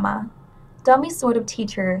 Understand grammar. Don't be sort of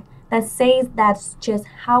teacher that says that's just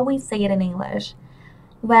how we say it in English.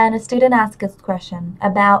 When a student asks a question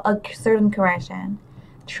about a certain correction,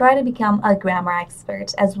 try to become a grammar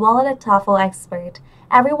expert as well as a TOEFL expert.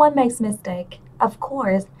 Everyone makes mistakes, of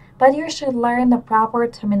course, but you should learn the proper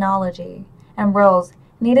terminology and rules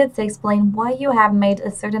needed to explain why you have made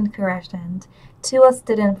a certain correction to a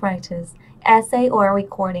student practice, essay, or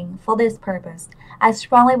recording. For this purpose, I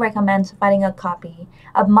strongly recommend finding a copy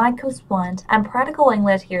of Michael Swant and Practical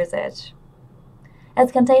English Usage.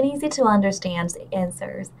 It contains easy to understand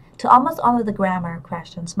answers to almost all of the grammar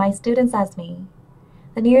questions my students ask me.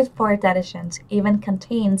 The newest fourth edition even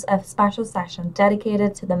contains a special section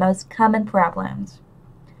dedicated to the most common problems.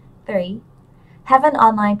 3. Have an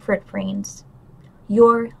online footprint.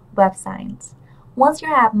 Your website. Once you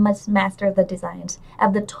have mastered the designs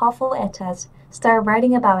of the TOEFL test, start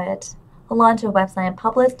writing about it. Launch a website and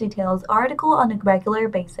publish details articles on a regular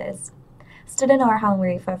basis. Students are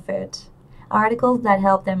hungry for food. Articles that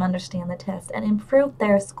help them understand the test and improve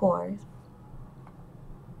their scores.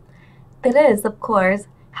 That is, of course,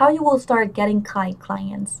 how you will start getting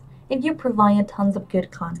clients. If you provide tons of good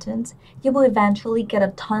content, you will eventually get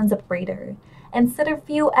a tons of readers. And set a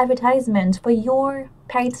few advertisements for your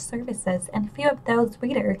paid services, and few of those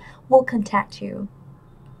readers will contact you.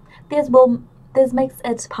 This makes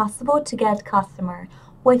it possible to get customers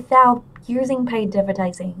without using paid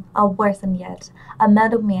advertising, or worse than yet, a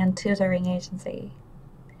middleman tutoring agency.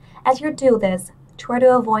 As you do this, try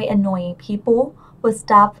to avoid annoying people with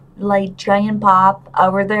stuff like giant pop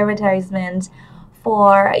over the advertisement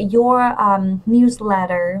for your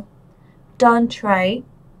newsletter. Don't try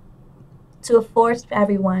to force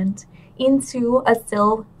everyone into a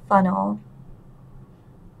sales funnel.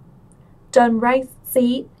 Don't write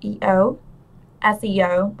SEO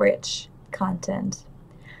rich content.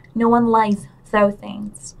 No one likes those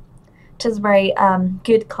things. Just write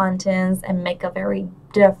good contents and make a very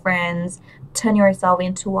difference. Turn yourself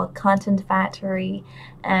into a content factory,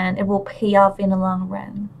 and it will pay off in the long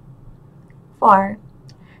run. 4.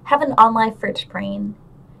 Have an online footprint.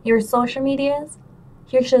 Your social medias.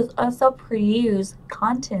 You should also produce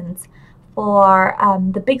content for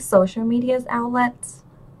the big social media outlets,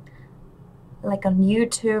 like on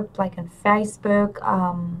YouTube, like on Facebook,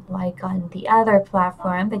 like on the other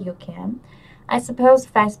platform that you can. I suppose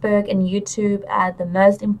Facebook and YouTube are the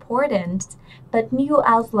most important, but new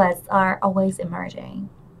outlets are always emerging.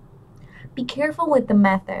 Be careful with the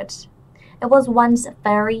method. It was once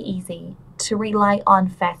very easy to rely on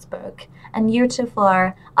Facebook and YouTube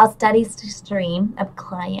for a steady stream of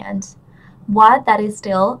clients. While that is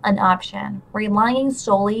still an option, relying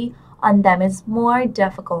solely on them is more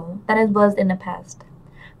difficult than it was in the past.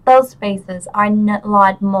 Both spaces are a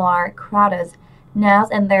lot more crowded now,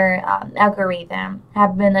 and their algorithm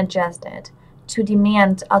have been adjusted to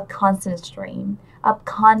demand a constant stream of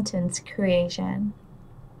content creation.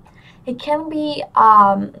 It can be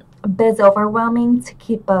a bit overwhelming to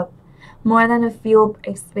keep up. More than a few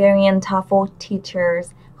experienced TOEFL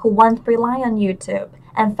teachers who once rely on YouTube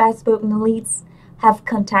and Facebook leads have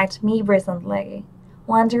contacted me recently,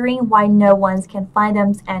 wondering why no one can find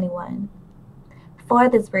them anyone. For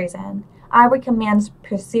this reason, I recommend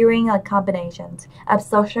pursuing a combination of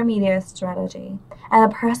social media strategy and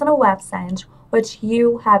a personal website which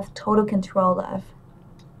you have total control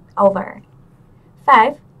over.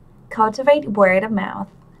 5. Cultivate word of mouth.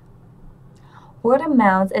 Word of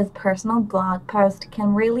mouth as personal blog post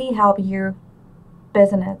can really help your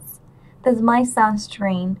business. This might sound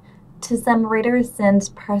strange to some readers since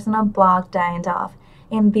personal blog died off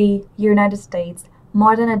in the United States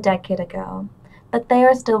more than a decade ago, but they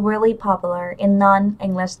are still really popular in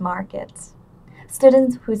non-English markets.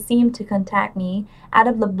 Students who seem to contact me out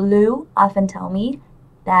of the blue often tell me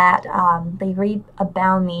that they read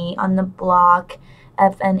about me on the blog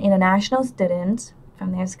of an international student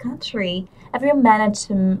from this country. If you manage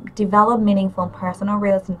to develop meaningful personal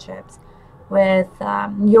relationships with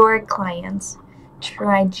your clients,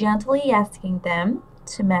 try gently asking them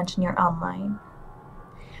to mention your online.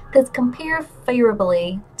 This compares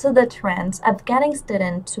favorably to the trend of getting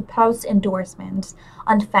students to post endorsements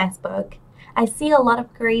on Facebook. I see a lot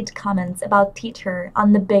of great comments about teacher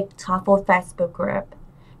on the big TOEFL Facebook group,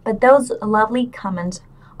 but those lovely comments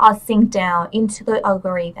are synced down into the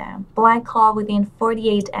algorithm, blackballed within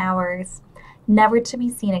 48 hours, never to be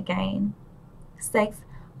seen again. 6.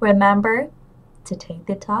 Remember to take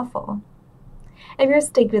the TOEFL. If you're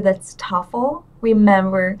stuck with the TOEFL,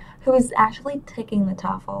 remember who is actually taking the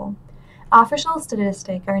TOEFL. Official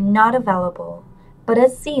statistics are not available, but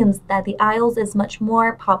it seems that the IELTS is much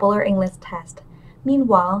more popular English test.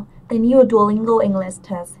 Meanwhile, the new Duolingo English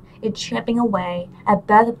test is chipping away at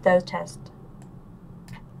both of those tests.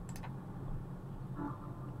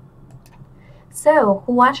 So,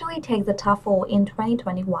 who actually takes the TOEFL in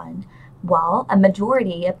 2021? Well, a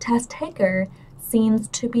majority of test takers seems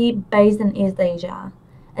to be based in East Asia,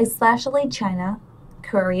 especially China,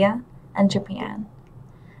 Korea, and Japan.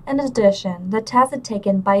 In addition, the test is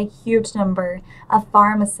taken by a huge number of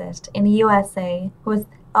pharmacists in the USA with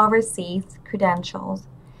overseas credentials.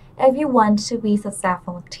 If you want to be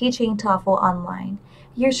successful teaching TOEFL online,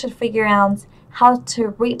 you should figure out how to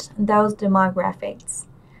reach those demographics.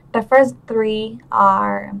 The first three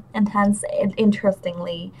are intense and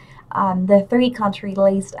interestingly. The three countries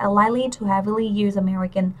least are likely to heavily use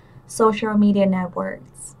American social media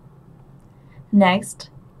networks. Next,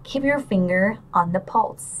 keep your finger on the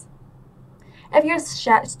pulse. If your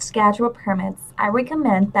schedule permits, I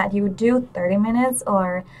recommend that you do 30 minutes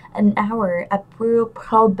or an hour of real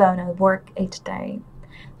pro bono work each day.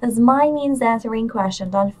 This might mean answering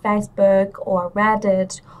questions on Facebook or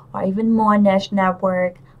Reddit or even more niche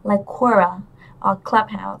network like Quora or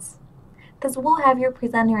Clubhouse. This will have you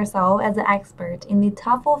present yourself as an expert in the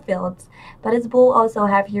TOEFL fields, but it will also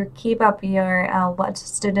have you keep up your what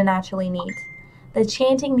student actually needs. The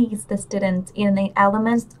changing needs the student in the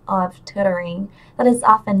elements of tutoring that is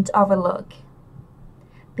often overlooked.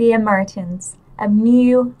 The emergence of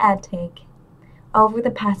new edtech over the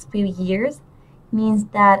past few years means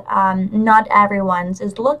that not everyone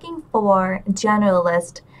is looking for a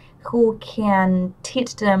generalist who can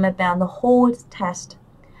teach them about the whole test.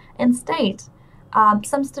 Instead,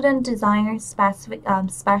 some student designers,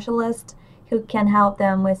 specialists who can help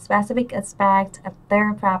them with specific aspects of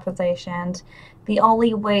their proposition. The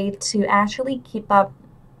only way to actually keep up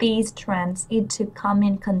these trends is to come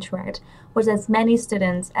in contact with as many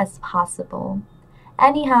students as possible.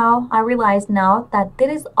 Anyhow, I realize now that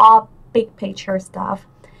this is all big picture stuff.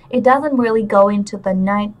 It doesn't really go into the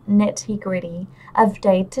nitty-gritty of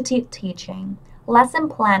day-to-day teaching, lesson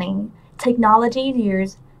planning, technology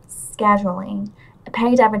use, scheduling,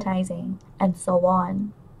 paid advertising, and so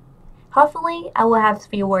on. Hopefully, I will have a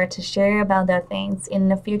few words to share about those things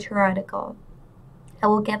in a future article. I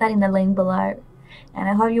will get that in the link below, and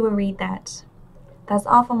I hope you will read that. That's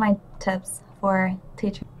all for my tips for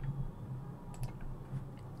teaching.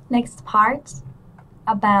 Next part,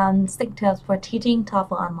 about 6 tips for teaching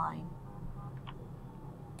TOEFL online.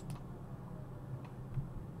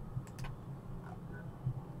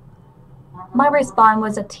 My response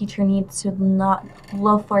was a teacher needs to not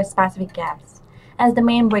look for specific gaps, as the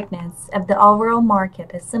main weakness of the overall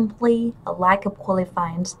market is simply a lack of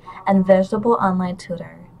qualified and visible online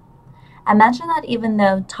tutor. I mentioned that even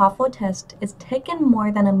though TOEFL test is taken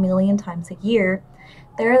more than 1 million times a year,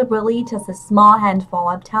 there is really just a small handful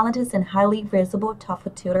of talented and highly visible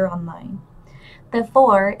TOEFL tutor online.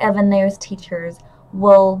 Therefore, even those teachers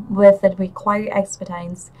will, with the required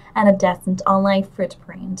expertise and a decent online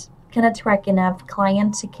footprint, can attract enough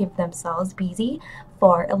clients to keep themselves busy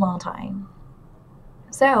for a long time.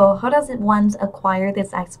 So, how does one acquire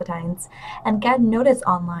this expertise and get noticed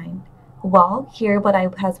online? Well, here what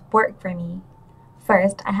has worked for me.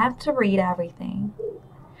 First, I have to read everything.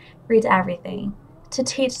 Read everything. To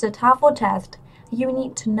teach the TOEFL test, you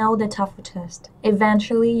need to know the TOEFL test.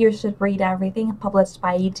 Eventually, you should read everything published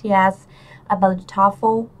by ETS about the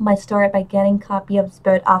TOEFL. Might start by getting a copy of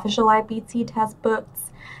both official IBT test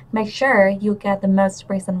books. Make sure you get the most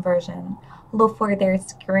recent version. Look for their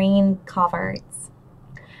screen covers.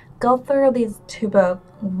 Go through these 2 books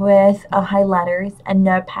with highlighters and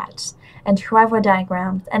notepads and travel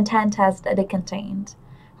diagrams and 10 tests that they contained.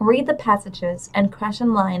 Read the passages and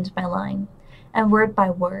question line by line and word by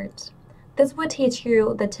word. This will teach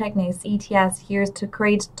you the techniques ETS uses to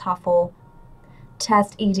create TOEFL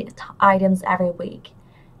test items every week.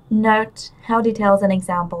 Note how details and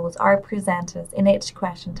examples are presented in each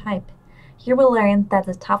question type. You will learn that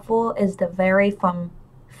the TOEFL is the very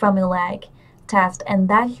formulaic test and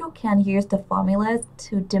that you can use the formulas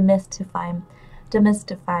to demystify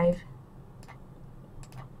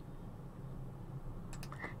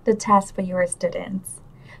the test for your students.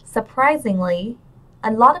 Surprisingly,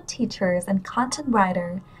 a lot of teachers and content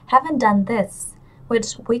writers haven't done this,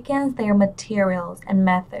 which weakens their materials and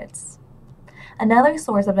methods. Another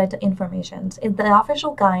source of information is the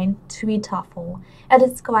official guide to TOEFL. It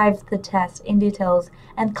describes the test in details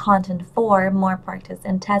and content for more practice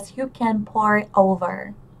and tests you can pore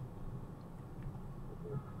over.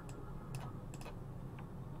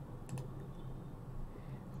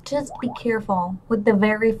 Just be careful with the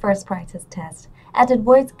very first practice test, as it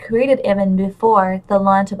was created even before the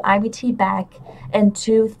launch of IBT back in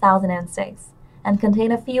 2006 and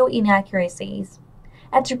contained a few inaccuracies.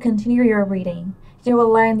 As you continue your reading, you will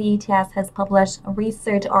learn the ETS has published a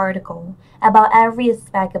research article about every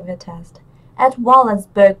aspect of the test, as well as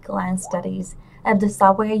book-length studies of the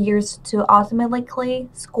software used to automatically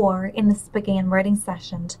score in the speaking and writing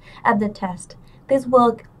sessions of the test. This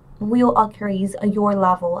will increase your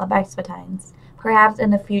level of expertise. Perhaps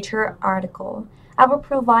in a future article, I will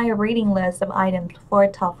provide a reading list of items for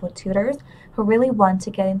TOEFL tutors who really want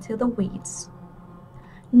to get into the weeds.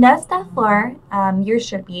 Note that you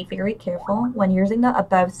should be very careful when using the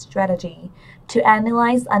above strategy to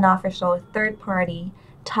analyze an official third-party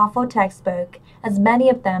TOEFL textbook, as many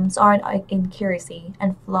of them are inaccuracy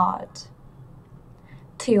and flawed.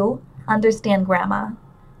 2. Understand grammar.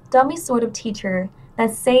 Don't be sort of teacher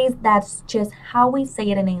that says that's just how we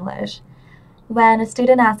say it in English. When a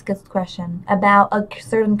student asks a question about a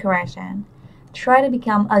certain correction, try to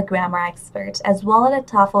become a grammar expert as well as a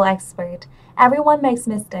TOEFL expert. Everyone makes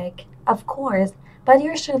mistakes, of course, but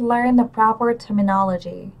you should learn the proper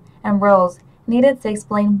terminology and rules needed to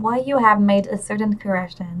explain why you have made a certain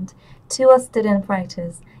correction to a student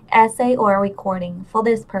practice, essay, or recording. For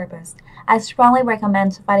this purpose, I strongly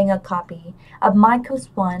recommend finding a copy of Michael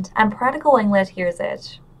Swan and Practical English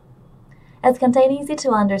Usage. It contains easy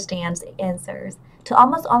to understand answers to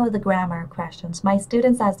almost all of the grammar questions my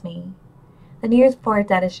students ask me. The newest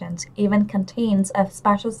fourth edition even contains a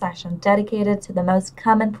special section dedicated to the most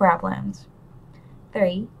common problems.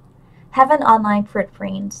 3. Have an online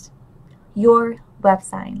footprint. Your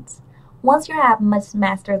website. Once you have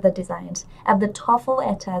mastered the design of the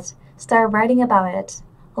TOEFL test, start writing about it.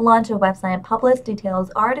 Launch a website and publish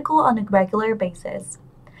details articles on a regular basis.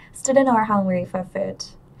 Students are hungry for food.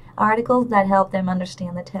 Articles that help them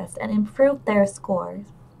understand the test and improve their scores.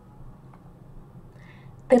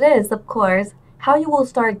 It is, of course, how you will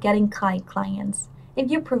start getting clients. If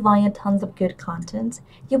you provide tons of good content,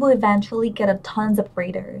 you will eventually get a tons of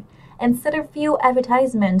readers. Instead of few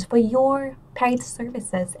advertisements for your paid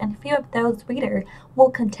services, and few of those readers will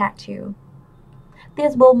contact you.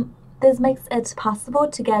 This makes it possible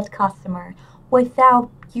to get customers without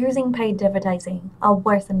using paid advertising, or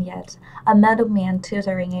worse than yet, a middleman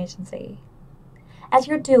tutoring agency. As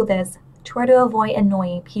you do this, try to avoid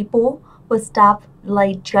annoying people with stuff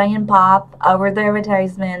like giant pop over the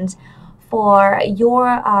advertisement for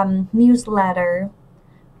your newsletter.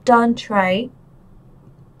 Don't try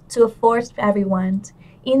to force everyone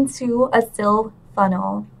into a sales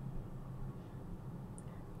funnel.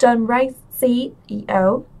 Don't write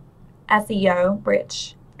SEO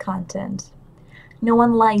rich content. No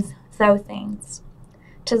one likes those things.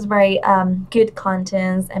 Just write good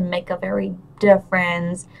contents and make a very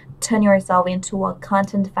difference. Turn yourself into a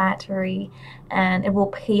content factory, and it will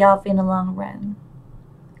pay off in the long run.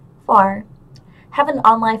 4. Have an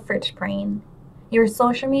online footprint. Your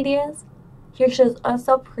social medias. You should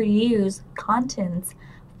also produce content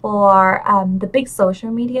for the big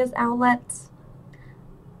social media outlets,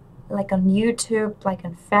 like on YouTube, like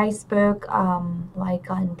on Facebook,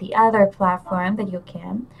 like on the other platform that you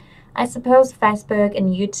can. I suppose Facebook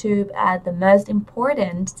and YouTube are the most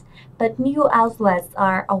important, but new outlets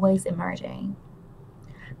are always emerging.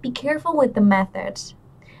 Be careful with the method.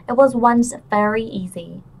 It was once very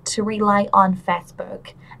easy to rely on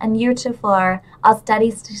Facebook and YouTube for a steady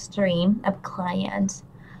stream of clients.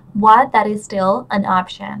 While that is still an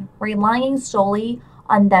option, relying solely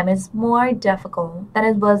on them is more difficult than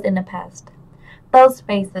it was in the past. Those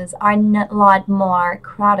spaces are a lot more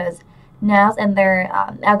crowded now, and their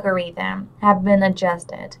algorithm have been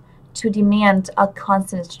adjusted to demand a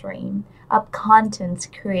constant stream of content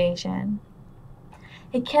creation.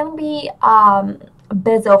 It can be a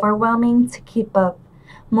bit overwhelming to keep up.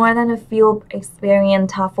 More than a few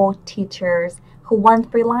experienced TOEFL teachers who once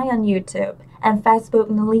rely on YouTube and Facebook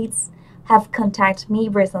elites have contacted me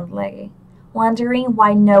recently, wondering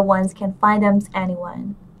why no one can find them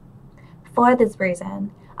anyone. For this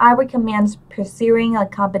reason, I recommend pursuing a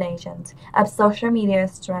combination of social media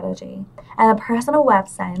strategy and a personal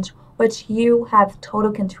website which you have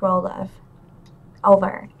total control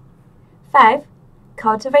over. 5.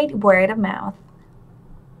 Cultivate word of mouth.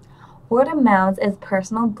 Word of mouth is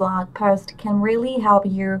personal blog post can really help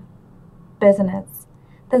your business.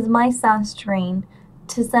 This might sound strange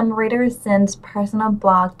to some readers since personal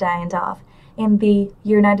blog died off in the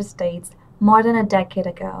United States more than a decade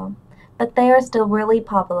ago, but they are still really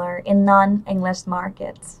popular in non-English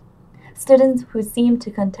markets. Students who seem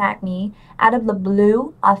to contact me out of the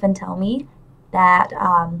blue often tell me that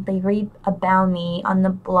they read about me on the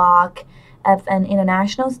blog of an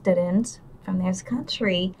international student from this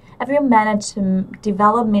country. If you manage to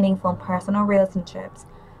develop meaningful personal relationships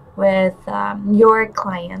with your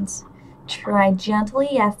clients, try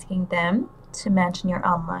gently asking them to mention your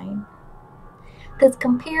online. This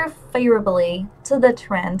compares favorably to the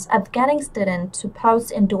trend of getting students to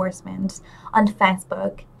post endorsements on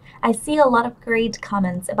Facebook. I see a lot of great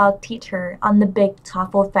comments about teacher on the big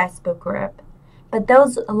TOEFL Facebook group, but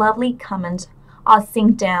those lovely comments are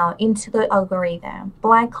synced down into the algorithm,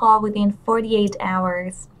 blackballed within 48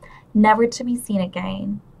 hours, never to be seen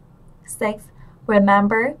again. 6.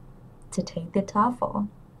 Remember to take the TOEFL.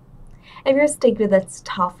 If you're stuck with the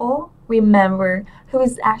TOEFL, remember who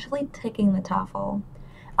is actually taking the TOEFL.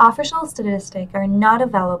 Official statistics are not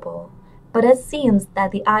available, but it seems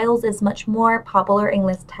that the IELTS is much more popular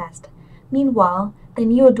English test. Meanwhile, the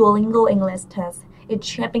new Duolingo English test is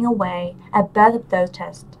chipping away at both of those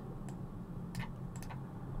tests.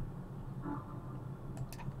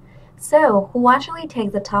 So, who actually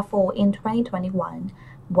takes the TOEFL in 2021?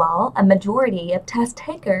 Well, a majority of test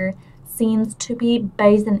takers seems to be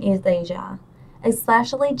based in East Asia,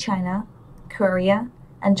 especially China, Korea,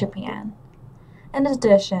 and Japan. In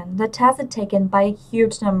addition, the test is taken by a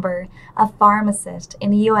huge number of pharmacists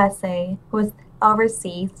in the USA with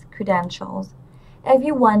overseas credentials. If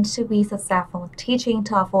you want to be successful teaching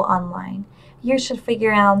TOEFL online, you should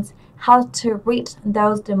figure out how to reach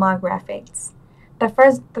those demographics. The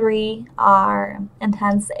first three are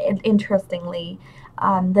intense and interestingly.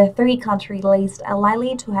 The 3 country lists are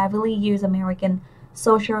likely to heavily use American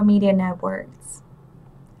social media networks.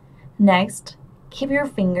 Next, keep your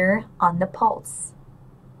finger on the pulse.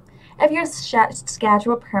 If your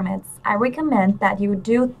schedule permits, I recommend that you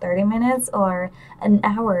do 30 minutes or an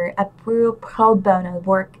hour of pro bono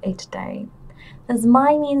work each day. This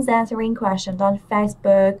might mean answering questions on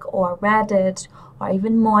Facebook or Reddit or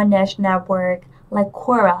even more niche network like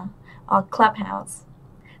Quora or Clubhouse.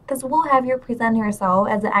 This will have you present yourself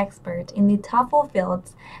as an expert in the TOEFL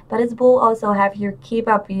fields, but it will also have you keep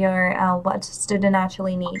up your what student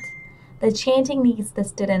actually needs. The changing needs the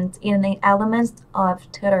students in the elements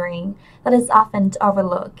of tutoring that is often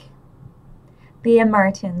overlooked. The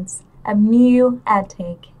emergence of new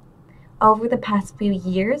edtech over the past few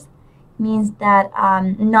years means that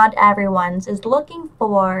not everyone is looking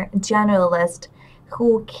for a generalist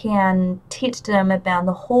who can teach them about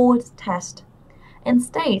the whole test.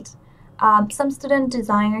 Instead, some student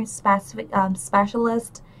designers,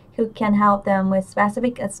 specialists who can help them with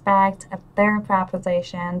specific aspects of their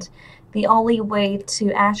proposition. The only way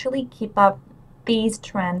to actually keep up these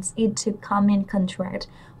trends is to come in contact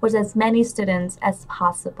with as many students as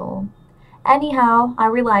possible. Anyhow, I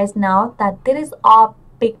realize now that this is all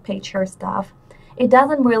big picture stuff. It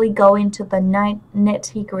doesn't really go into the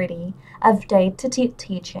nitty-gritty of day-to-day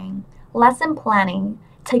teaching, lesson planning,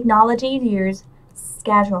 technology use,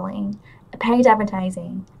 scheduling, paid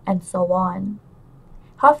advertising, and so on.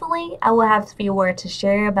 Hopefully, I will have a few words to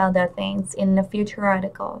share about those things in a future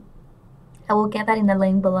article. I will get that in the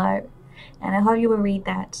link below, and I hope you will read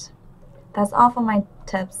that. That's all for my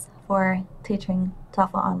tips for teaching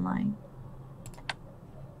TOEFL online.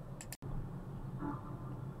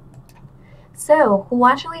 So, who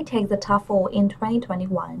actually takes the TOEFL in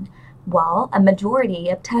 2021? Well, a majority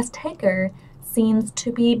of test takers seems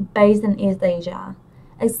to be based in East Asia,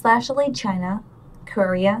 especially China,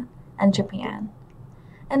 Korea, and Japan.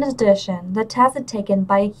 In addition, the test is taken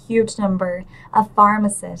by a huge number of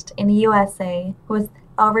pharmacists in the USA with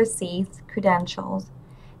overseas credentials.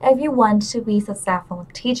 If you want to be successful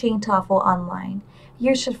teaching TOEFL online,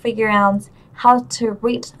 you should figure out how to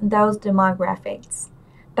reach those demographics.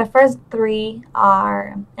 The first 3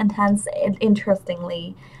 are intense and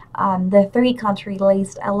interestingly. The 3 country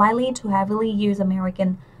lists are likely to heavily use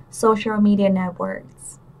American social media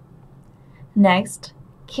networks. Next,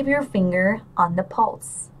 keep your finger on the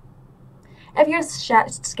pulse. If your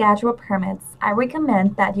schedule permits, I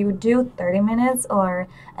recommend that you do 30 minutes or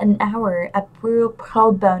an hour of real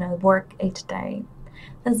pro bono work each day.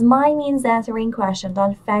 This might mean answering questions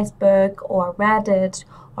on Facebook or Reddit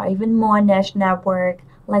or even more niche network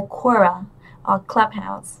like Quora or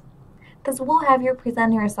Clubhouse. This will have you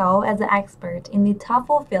present yourself as an expert in the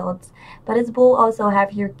TOEFL fields, but it will also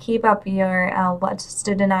have you keep up your what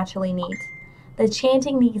student actually needs. The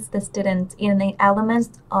changing needs the student in the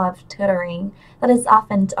elements of tutoring that is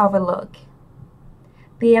often overlooked.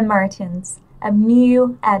 The emergence of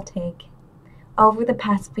new edtech over the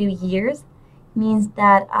past few years means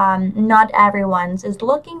that not everyone is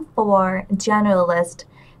looking for a generalist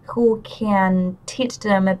who can teach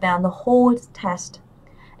them about the whole test.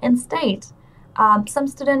 Instead, some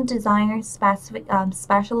student designer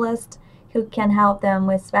specialists who can help them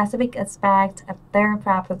with specific aspects of their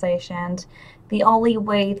proposition. The only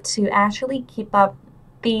way to actually keep up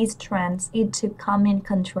these trends is to come in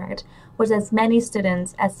contact with as many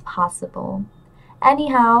students as possible.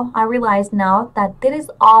 Anyhow, I realize now that this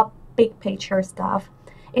is all big picture stuff.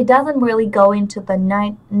 It doesn't really go into the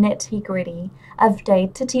nitty-gritty of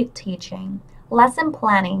day-to-day teaching, lesson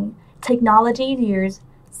planning, technology use,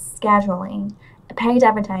 scheduling, paid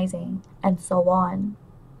advertising, and so on.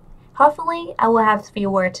 Hopefully, I will have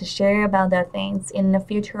fewer to share about those things in a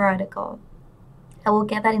future article. I will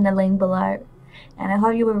get that in the link below, and I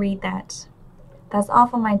hope you will read that. That's all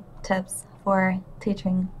for my tips for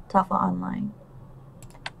teaching TOEFL online.